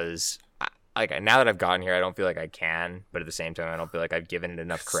because... Like, now that I've gotten here, I don't feel like I can, but at the same time, I don't feel like I've given it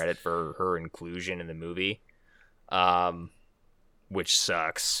enough credit for her inclusion in the movie, which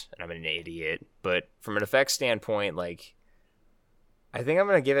sucks, and I'm an idiot. But from an effects standpoint, like, I think I'm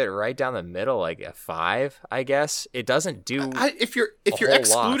gonna give it right down the middle, like a 5, I guess. It doesn't do. If you're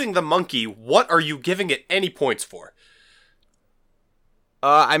excluding the monkey, what are you giving it any points for?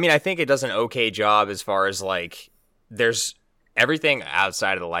 I mean, I think it does an okay job as far as like, there's everything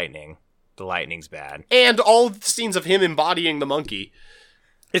outside of the lightning. The lightning's bad. And all of the scenes of him embodying the monkey.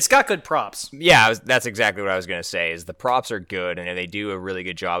 It's got good props. Yeah, that's exactly what I was going to say, is the props are good, and they do a really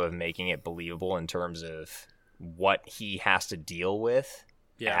good job of making it believable in terms of what he has to deal with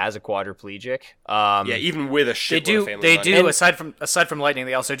as a quadriplegic. Yeah, even with a shitload of family They money. do, aside from lightning,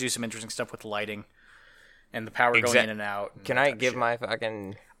 they also do some interesting stuff with lighting and the power going in and out. Can I give my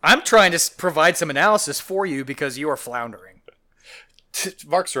fucking... I'm trying to provide some analysis for you because you are floundering.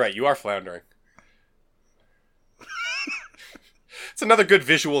 Mark's right. You are floundering. It's another good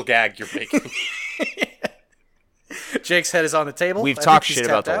visual gag you're making. Jake's head is on the table. We've talked shit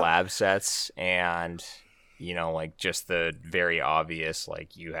about the lab sets and, you know, like just the very obvious,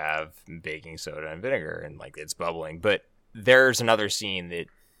 like you have baking soda and vinegar and like it's bubbling. But there's another scene that,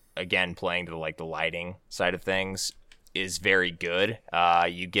 again, playing to the lighting side of things is very good.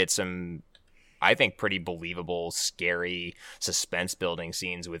 You get some... I think pretty believable, scary, suspense-building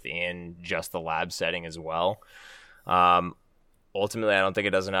scenes within just the lab setting as well. Ultimately, I don't think it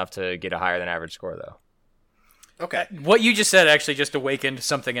does enough to get a higher than average score, though. Okay. What you just said actually just awakened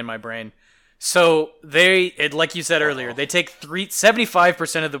something in my brain. So like you said earlier, they take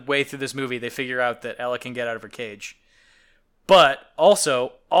 75% of the way through this movie, they figure out that Ella can get out of her cage. But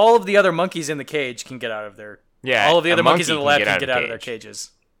also, all of the other monkeys in the cage can get out of their... Yeah, all of the other monkeys in the lab can get out of their cages.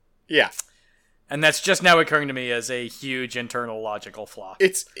 Yeah. And that's just now occurring to me as a huge internal logical flaw.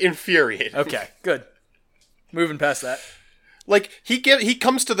 It's infuriating. Okay, good. Moving past that. Like, he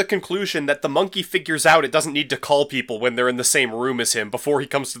comes to the conclusion that the monkey figures out it doesn't need to call people when they're in the same room as him before he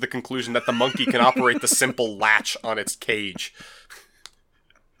comes to the conclusion that the monkey can operate the simple latch on its cage.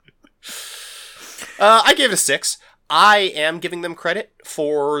 I gave it a 6. I am giving them credit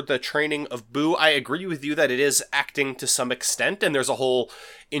for the training of Boo. I agree with you that it is acting to some extent, and there's a whole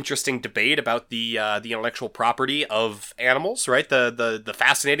interesting debate about the intellectual property of animals, right? The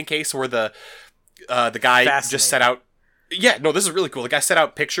fascinating case where the guy just set out. Yeah, no, this is really cool. The guy set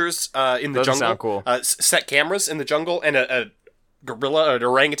out pictures in the Those jungle. sound cool. Set cameras in the jungle, and a gorilla, an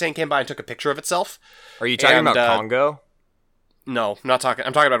orangutan came by and took a picture of itself. Are you talking about Congo? No, I'm not talking.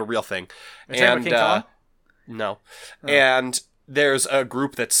 I'm talking about a real thing. Are you talking about King Kong? No. Oh. And there's a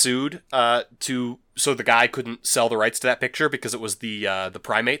group that sued so the guy couldn't sell the rights to that picture because it was the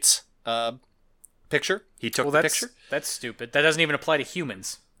primates picture. He took the picture. That's stupid. That doesn't even apply to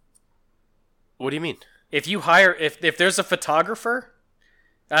humans. What do you mean? If you hire, if there's a photographer,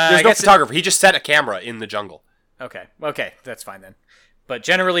 there's no photographer. He just set a camera in the jungle. Okay, that's fine then. But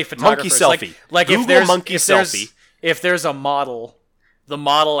generally, photographers monkey selfie. Like Google monkey selfie. If there's a model, the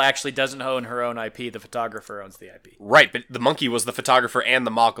model actually doesn't own her own IP. The photographer owns the IP. Right, but the monkey was the photographer and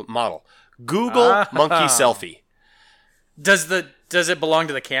the model. Google monkey selfie. Does it belong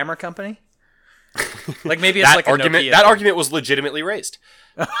to the camera company? Like maybe it's like argument. A Nokia that thing. argument was legitimately raised.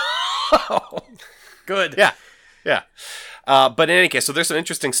 Good. Yeah. But in any case, so there's some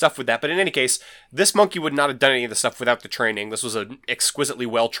interesting stuff with that. But in any case, this monkey would not have done any of the stuff without the training. This was an exquisitely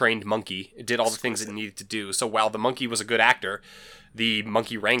well-trained monkey. It did all the things it needed to do. So while the monkey was a good actor, the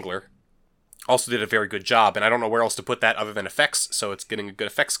monkey wrangler also did a very good job. And I don't know where else to put that other than effects, so it's getting a good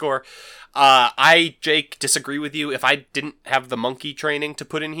effects score. Jake, disagree with you. If I didn't have the monkey training to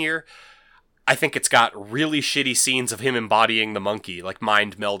put in here, I think it's got really shitty scenes of him embodying the monkey, like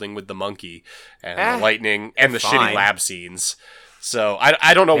mind melding with the monkey and the lightning and the shitty lab scenes. So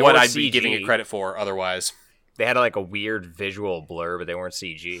I don't know what I'd be giving it credit for otherwise. They had like a weird visual blur, but they weren't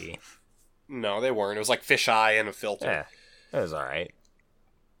CG. No, they weren't. It was like fisheye and a filter. Yeah, that was all right.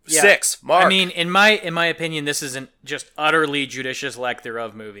 Yeah. 6, Mark. I mean, in my opinion, this isn't just utterly judicious lack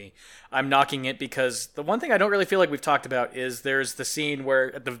thereof movie. I'm knocking it because the one thing I don't really feel like we've talked about is there's the scene where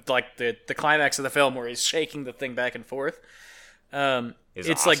the climax of the film where he's shaking the thing back and forth. It's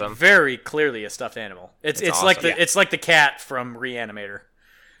awesome. Like very clearly a stuffed animal. It's awesome. It's like the cat from Reanimator.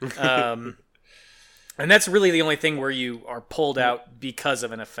 And that's really the only thing where you are pulled out because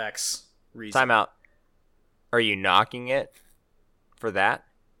of an effects reason. Time out. Are you knocking it for that?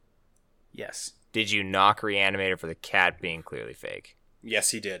 Yes. Did you knock Reanimator for the cat being clearly fake? Yes,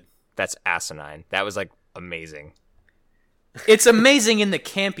 he did. That's asinine. That was like amazing. It's amazing in the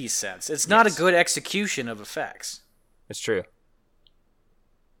campy sense. It's not a good execution of effects. It's true.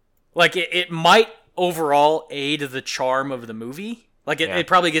 Like it might overall aid the charm of the movie. Like it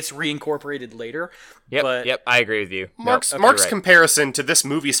probably gets reincorporated later. Yep, I agree with you. Mark's right. comparison to this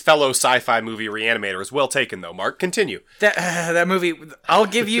movie's fellow sci-fi movie Reanimator is well taken, though. Mark, continue. That movie, I'll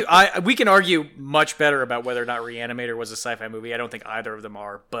give you. We can argue much better about whether or not Reanimator was a sci-fi movie. I don't think either of them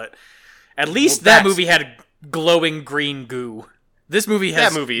are, but at least that movie had glowing green goo. This movie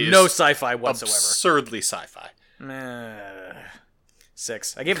has no sci-fi whatsoever. Absurdly sci-fi.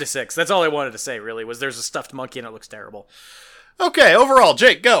 6. I gave it a 6. That's all I wanted to say. Really, was there's a stuffed monkey and it looks terrible. Okay, overall,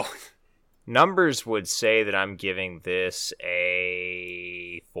 Jake, go. Numbers would say that I'm giving this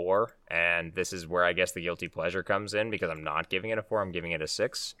a 4, and this is where I guess the guilty pleasure comes in because I'm not giving it a 4, I'm giving it a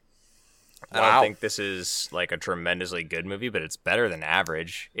 6. Wow. I don't think this is like a tremendously good movie, but it's better than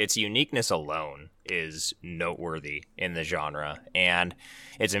average. Its uniqueness alone is noteworthy in the genre, and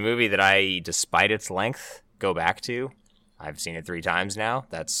it's a movie that I, despite its length, go back to. I've seen it 3 times now.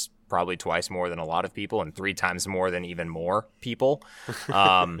 That's probably twice more than a lot of people and 3 times more than even more people.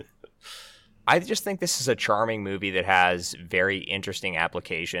 I just think this is a charming movie that has very interesting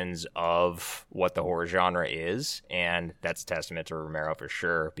applications of what the horror genre is, and that's a testament to Romero for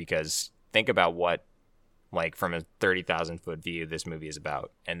sure, because think about what, like, from a 30,000 foot view this movie is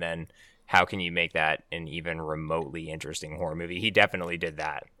about, and then how can you make that an even remotely interesting horror movie? He definitely did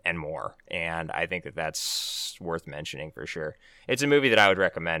that and more, and I think that that's worth mentioning for sure. It's a movie that I would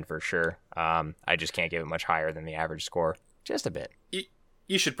recommend for sure. I just can't give it much higher than the average score, just a bit.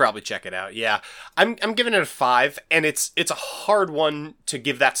 You should probably check it out. Yeah, I'm giving it a 5, and it's a hard one to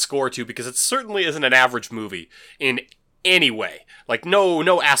give that score to because it certainly isn't an average movie in any way. Like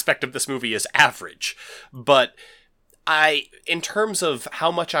no aspect of this movie is average, but in terms of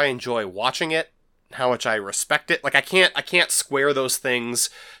how much I enjoy watching it, how much I respect it. Like I can't square those things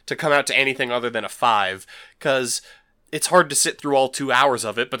to come out to anything other than a 5, because it's hard to sit through all 2 hours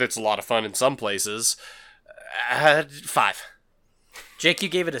of it, but it's a lot of fun in some places. 5. Jake, you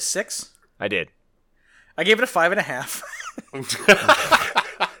gave it a 6? I did. I gave it a 5.5.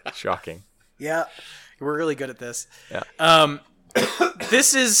 Shocking. Yeah, we're really good at this. Yeah.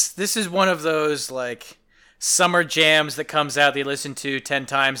 This is one of those like summer jams that comes out that you listen to 10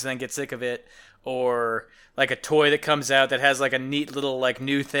 times and then get sick of it, or like a toy that comes out that has like a neat little like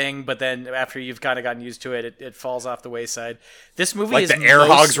new thing, but then after you've kind of gotten used to it, it falls off the wayside. This movie like is the Airhogs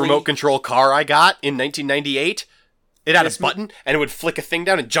mostly... remote control car I got in 1998. It had a button and it would flick a thing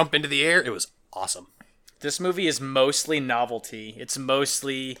down and jump into the air. It was awesome. This movie is mostly novelty. It's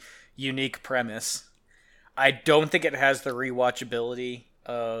mostly unique premise. I don't think it has the rewatchability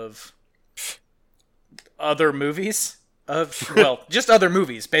of other movies. Just other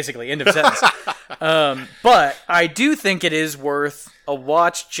movies, basically. End of sentence. But I do think it is worth a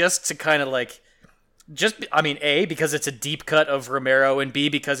watch just to kind of like... A, because it's a deep cut of Romero, and B,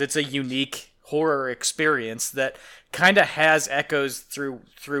 because it's a unique horror experience that kind of has echoes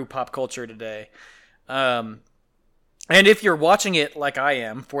through pop culture today. And if you're watching it like I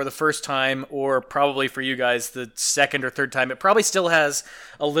am for the first time, or probably for you guys the second or third time, it probably still has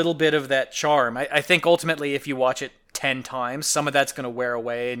a little bit of that charm. I think ultimately if you watch it 10 times, some of that's going to wear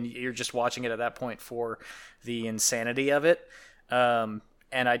away and you're just watching it at that point for the insanity of it. And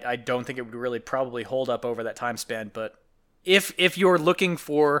I don't think it would really probably hold up over that time span, but if you're looking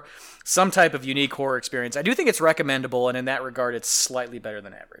for some type of unique horror experience, I do think it's recommendable, and in that regard, it's slightly better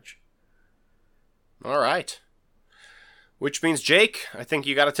than average. All right. Which means, Jake, I think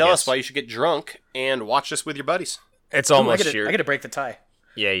you got to tell us why you should get drunk and watch this with your buddies. It's almost I got to break the tie.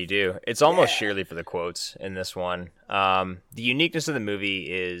 Yeah, you do. It's almost sheerly for the quotes in this one. The uniqueness of the movie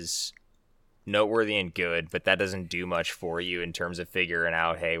is noteworthy and good, but that doesn't do much for you in terms of figuring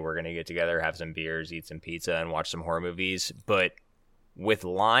out, hey, we're going to get together, have some beers, eat some pizza, and watch some horror movies. But with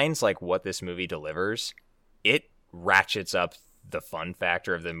lines like what this movie delivers, it ratchets up the fun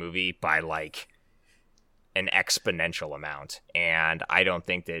factor of the movie by like an exponential amount. And I don't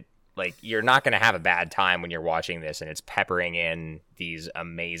think that, like, you're not going to have a bad time when you're watching this and it's peppering in these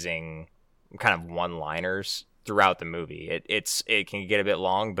amazing kind of one-liners throughout the movie. It can get a bit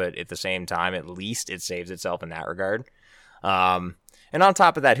long, but at the same time, at least it saves itself in that regard. And on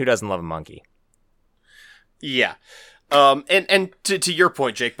top of that, who doesn't love a monkey? Yeah. And to your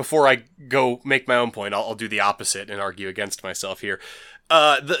point, Jake, before I go make my own point, I'll do the opposite and argue against myself here.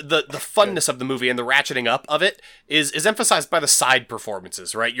 The funness of the movie and the ratcheting up of it is emphasized by the side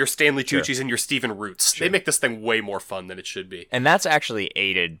performances, right? Your Stanley Tucci's and your Stephen Roots. Sure. They make this thing way more fun than it should be. And that's actually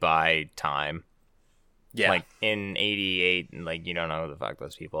aided by time. Yeah. Like in 88, like you don't know who the fuck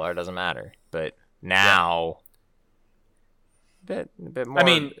those people are, it doesn't matter. But now, a bit more. I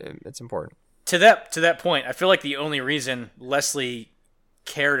mean, it's important. To that point, I feel like the only reason Leslie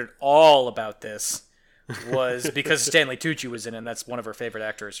cared at all about this was because Stanley Tucci was in it, and that's one of her favorite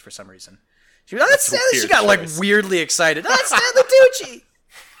actors for some reason. She got like weirdly excited. That's Stanley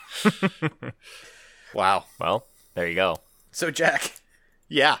Tucci! Wow. Well, there you go. So, Jack.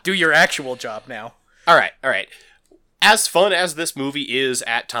 Yeah. Do your actual job now. All right. As fun as this movie is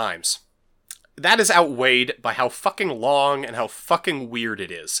at times, that is outweighed by how fucking long and how fucking weird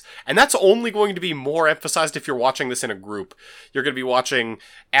it is. And that's only going to be more emphasized if you're watching this in a group. You're going to be watching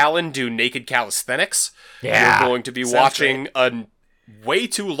Alan do naked calisthenics. Yeah. You're going to be watching a way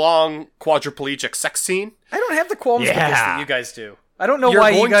too long quadriplegic sex scene. I don't have the qualms with this that you guys do. I don't know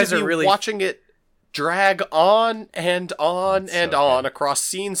why you guys are really watching it drag on and on and on across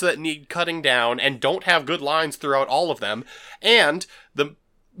scenes that need cutting down and don't have good lines throughout all of them. And the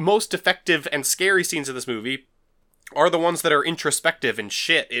most effective and scary scenes of this movie are the ones that are introspective and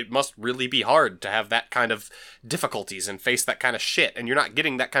shit. It must really be hard to have that kind of difficulties and face that kind of shit, and you're not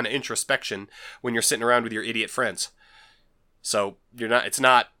getting that kind of introspection when you're sitting around with your idiot friends. So you're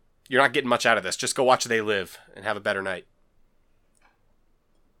not getting much out of this. Just go watch They Live and have a better night.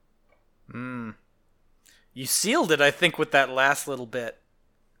 You sealed it, I think, with that last little bit.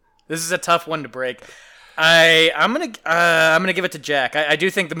 This is a tough one to break. I'm gonna give it to Jack. I do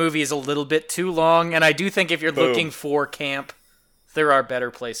think the movie is a little bit too long, and I do think if you're looking for camp, there are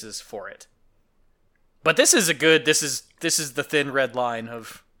better places for it. But this is the thin red line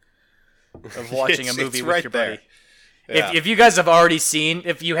of watching a movie with your buddy. Yeah. If you guys have already seen,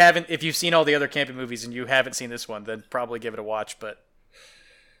 if you've seen all the other camping movies and you haven't seen this one, then probably give it a watch. But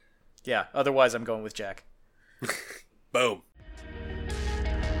yeah, otherwise I'm going with Jack. Boom.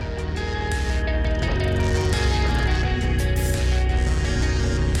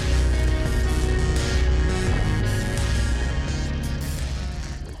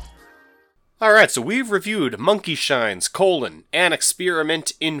 All right, so we've reviewed Monkey Shines, An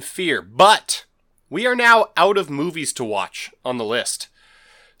Experiment in Fear, but we are now out of movies to watch on the list.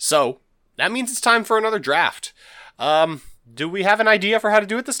 So that means it's time for another draft. Do we have an idea for how to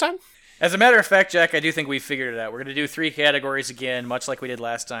do it this time? As a matter of fact, Jack, I do think we figured it out. We're going to do 3 categories again, much like we did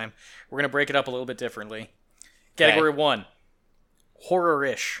last time. We're going to break it up a little bit differently. Category 1,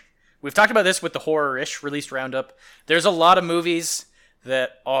 horror-ish. We've talked about this with the horror-ish released roundup. There's a lot of movies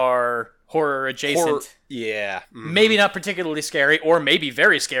that are horror adjacent. Yeah. Maybe not particularly scary, or maybe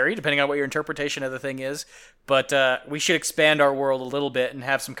very scary, depending on what your interpretation of the thing is. But we should expand our world a little bit and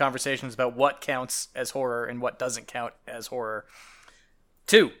have some conversations about what counts as horror and what doesn't count as horror.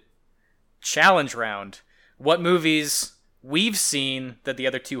 2, challenge round. What movies we've seen that the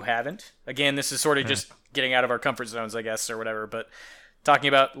other 2 haven't. Again, this is sort of just getting out of our comfort zones, I guess, or whatever, but talking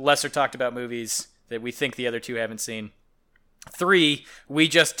about lesser talked about movies that we think the other 2 haven't seen. 3, we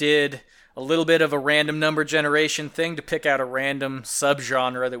just did a little bit of a random number generation thing to pick out a random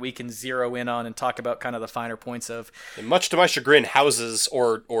subgenre that we can zero in on and talk about kind of the finer points of. And much to my chagrin, houses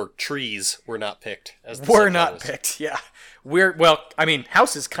or trees were not picked. Were not picked, yeah.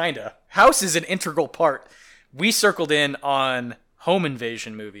 Houses kinda. House is an integral part. We circled in on home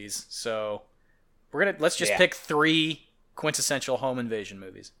invasion movies, so let's just pick 3 quintessential home invasion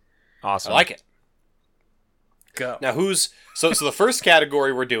movies. Awesome. I like it. Go. Now so the first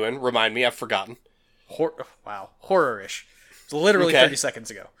category we're doing, remind me, I've forgotten. Horror-ish. It's literally 30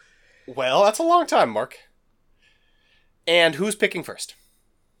 seconds ago. Well, that's a long time, Mark. And who's picking first?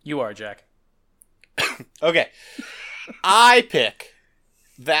 You are, Jack. Okay. I pick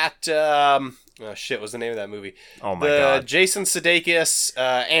that, what's the name of that movie? Oh my god. The Jason Sudeikis,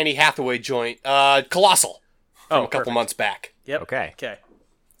 Annie Hathaway joint, Colossal, from a couple months back. Yep. Okay.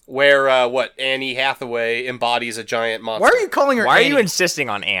 Where, Annie Hathaway embodies a giant monster. Why are you calling her Why Annie? are you insisting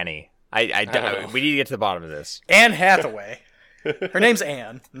on Annie? I don't know. we need to get to the bottom of this. Anne Hathaway. Her name's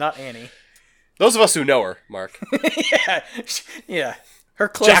Anne, not Annie. Those of us who know her, Mark. Yeah. Her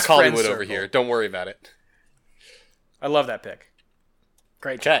close Jack friend Hollywood circle. over here. Don't worry about it. I love that pick.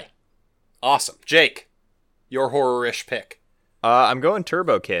 Great. Okay. Awesome. Jake, your horror-ish pick. I'm going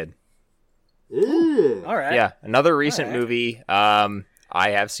Turbo Kid. All right. Yeah, another recent movie.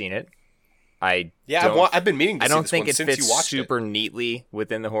 I have seen it. I've been meaning to see I don't this think one it since you fits watched super neatly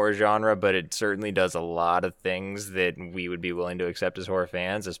within the horror genre, but it certainly does a lot of things that we would be willing to accept as horror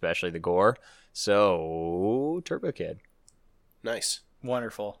fans, especially the gore. So, Turbo Kid. Nice.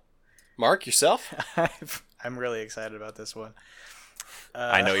 Wonderful. Mark, yourself? I'm really excited about this one.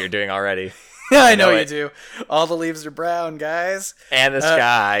 I know you're doing already. I know you do. All the leaves are brown, guys. And the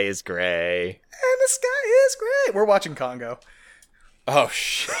sky is gray. And the sky is gray. We're watching Congo. Oh,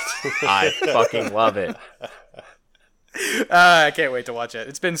 shit. I fucking love it. I can't wait to watch it.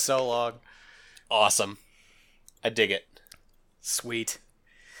 It's been so long. Awesome. I dig it. Sweet.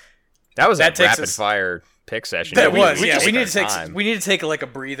 That was That a takes rapid us- fire pick session. That We was, yeah. just We took need to our take time. we need to take like a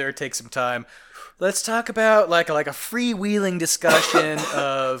breather, take some time. Let's talk about like a freewheeling discussion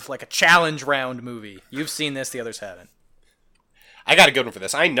of like a challenge round movie. You've seen this, the others haven't. I got a good one for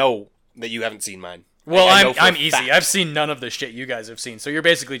this. I know that you haven't seen mine. Well, I know for I'm a easy. fact. I've seen none of the shit you guys have seen. So you're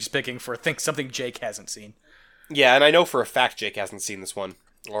basically just picking for something Jake hasn't seen. Yeah, and I know for a fact Jake hasn't seen this one.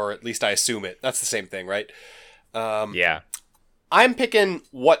 Or at least I assume it. That's the same thing, right? Yeah. I'm picking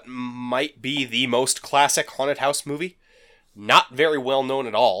what might be the most classic haunted house movie. Not very well known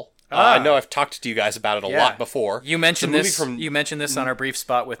at all. I know I've talked to you guys about it a lot before. You mentioned It's a movie this. You mentioned this on our brief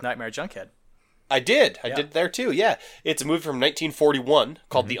spot with Nightmare Junkhead. I did. I did there too, yeah. It's a movie from 1941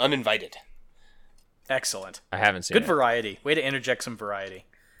 called The Uninvited. Excellent. I haven't seen Good it. variety. Way to interject some variety.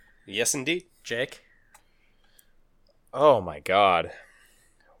 Yes, indeed. Jake? Oh my god.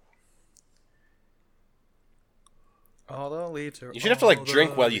 All the leaves are You should have to like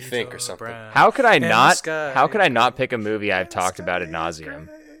drink while you think or something. How could I the not? sky How could I not pick a movie I've talked about ad nauseum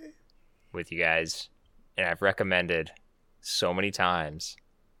with you guys, and I've recommended so many times,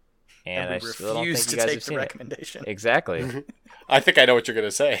 and I we still don't refuse think to you guys take have the seen it. recommendation. Exactly. I think I know what you're going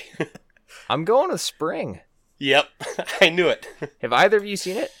to say. I'm going with Spring. Yep. I knew it. Have either of you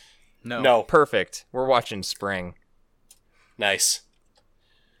seen it? No. Perfect. We're watching Spring. Nice.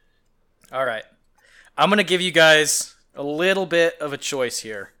 All right. I'm going to give you guys a little bit of a choice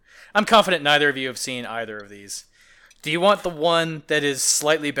here. I'm confident neither of you have seen either of these. Do you want the one that is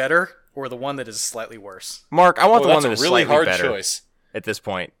slightly better or the one that is slightly worse? Mark, I want Well, the one that's that a is really slightly hard better choice. at this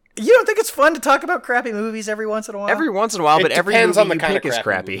point. You don't think it's fun to talk about crappy movies every once in a while? Every once in a while, It but every depends movie on the you kind of pick is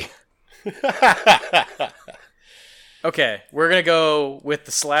crappy crappy. Okay, we're going to go with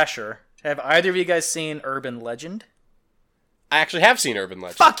the slasher. Have either of you guys seen Urban Legend? I actually have seen Urban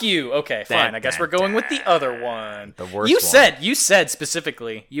Legend. Fuck you. Okay, fine. I guess we're going with the other one. The worst You said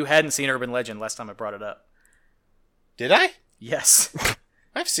specifically you hadn't seen Urban Legend last time I brought it up. Did I? Yes.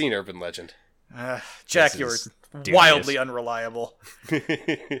 I've seen Urban Legend. Jack, This you're is wildly unreliable.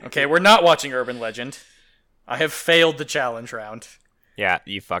 Okay, we're not watching Urban Legend. I have failed the challenge round. Yeah,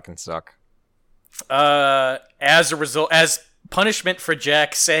 you fucking suck. As a result, as punishment for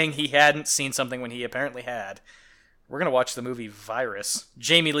Jack saying he hadn't seen something when he apparently had, we're gonna watch the movie Virus.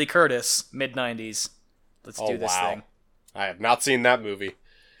 Jamie Lee Curtis, mid-90s. Let's do this thing. I have not seen that movie.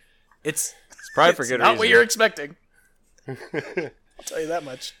 It's Probably for good not reason. what you're expecting. I'll tell you that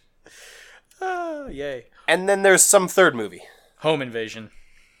much. Yay. And then there's some third movie. Home Invasion.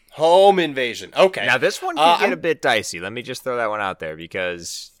 Home Invasion. Okay. Now this one can get a bit dicey. Let me just throw that one out there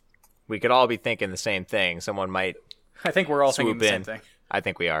because we could all be thinking the same thing. Someone might I think we're all thinking swoop the same in. thing. I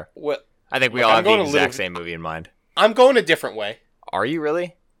think we are. Well, I think we Look, all I'm have the going a exact little- same movie in mind. I'm going a different way. Are you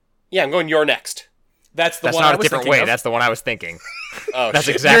really? Yeah, I'm going You're Next. That's the That's one not I a was different thinking way. of. That's the one I was thinking. Oh, That's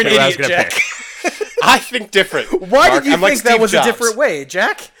shit. exactly You're an what I was idiot, going to Jack. pick. I think different. Why Mark. did you I'm like think that Steve was Jobs. a different way,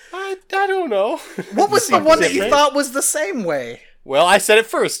 Jack? I don't know. What was the one that you different. thought was the same way? Well, I said it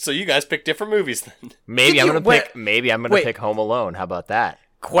first, so you guys pick different movies then. Maybe Did I'm you- going to wait, pick. Maybe I'm going wait. to pick Home Alone. How about that?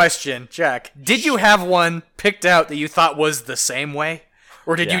 Question, Jack. Did you have one picked out that you thought was the same way?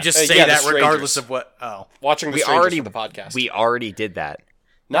 Or did Yeah. you just say Yeah, The that regardless Strangers. of what? Oh. Watching The We Strangers already for the podcast. We already did that.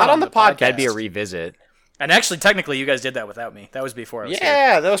 Not on the podcast. That'd be a revisit. And actually, technically, you guys did that without me. That was before I was here.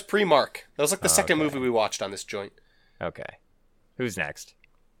 Yeah, that was pre-Mark. That was like the second movie we watched on this joint. Okay. Who's next?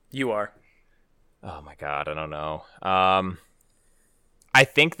 You are. Oh my god, I don't know. I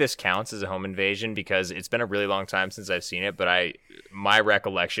think this counts as a home invasion because it's been a really long time since I've seen it, but my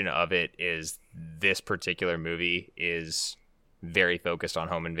recollection of it is this particular movie is very focused on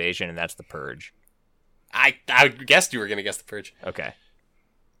home invasion, and that's The Purge. I guessed you were going to guess The Purge. Okay.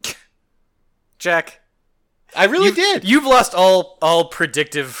 Jack. I really did. You've lost all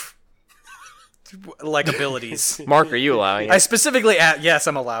predictive abilities. Mark, are you allowing I it? specifically asked, yes,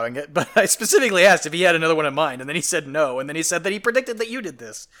 I'm allowing it, but I specifically asked if he had another one in mind, and then he said no, and then he said that he predicted that you did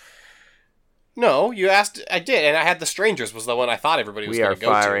this. No, you asked. I did, and I had The Strangers was the one I thought everybody was We going are to go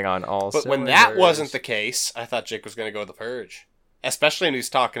to. firing on all But when that wasn't the case, I thought Jake was going to go The Purge. Especially when he's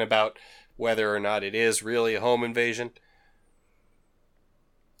talking about whether or not it is really a home invasion.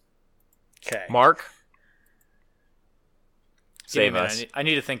 Okay. Mark, Give me a save minute. us. I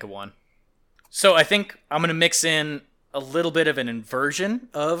need to think of one. So I think I'm going to mix in a little bit of an inversion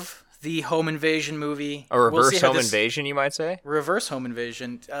of the home invasion movie. A reverse see how home this- invasion, you might say? Reverse home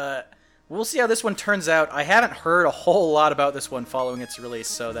invasion. We'll see how this one turns out. I haven't heard a whole lot about this one following its release,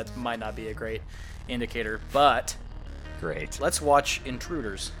 so that might not be a great indicator. But Great. let's watch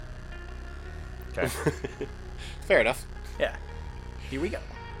Intruders. Okay. Fair enough. Yeah. Here we go.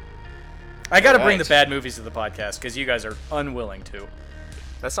 I got to bring Alright. the bad movies to the podcast because you guys are unwilling to.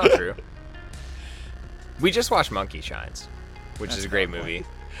 That's not true. We just watched Monkey Shines, which is a great movie.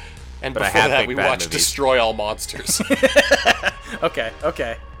 And But I before have that, picked we bad watched movies. Destroy All Monsters. Okay.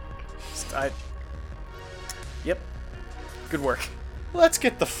 Yep. Good work. Let's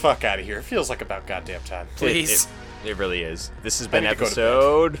get the fuck out of here. It feels like about goddamn time. Please. It really is. This has been need to go to bed.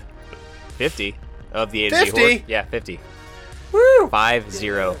 episode 50 of the A to Z 50? Horror. Yeah, 50. Woo! 50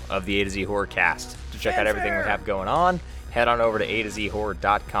 of the A to Z Horror cast. To check out everything we have going on, head on over to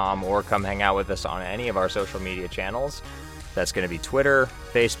atozhorror.com or come hang out with us on any of our social media channels. That's going to be Twitter,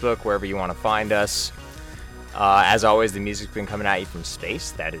 Facebook, wherever you want to find us. As always, the music's been coming at you from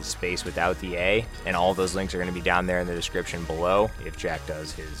space. That is space without the A. And all those links are going to be down there in the description below if Jack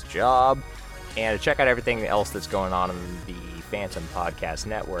does his job. And to check out everything else that's going on the Phantom Podcast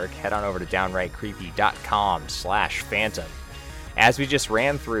Network, head on over to downrightcreepy.com/Phantom. As we just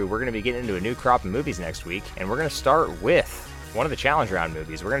ran through, we're going to be getting into a new crop of movies next week, and we're going to start with one of the challenge round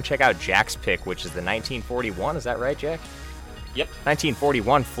movies. We're going to check out Jack's pick, which is the 1941. Is that right, Jack? Yep.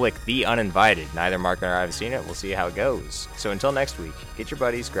 1941 flick, The Uninvited. Neither Mark nor I have seen it. We'll see how it goes. So until next week, get your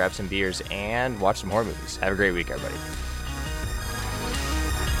buddies, grab some beers, and watch some horror movies. Have a great week, everybody.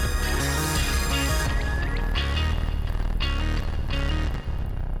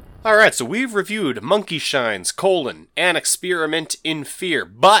 Alright, so we've reviewed Monkey Shines, An Experiment in Fear,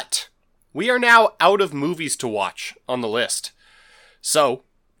 but we are now out of movies to watch on the list. So,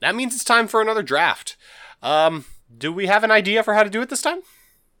 that means it's time for another draft. Do we have an idea for how to do it this time?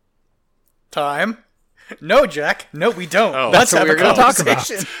 Time? No, Jack. No, we don't. Oh, Let's that's what have we a were gonna talk about.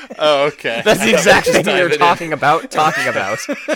 conversation. Oh, okay. That's the exact thing we Dive were it in. talking about.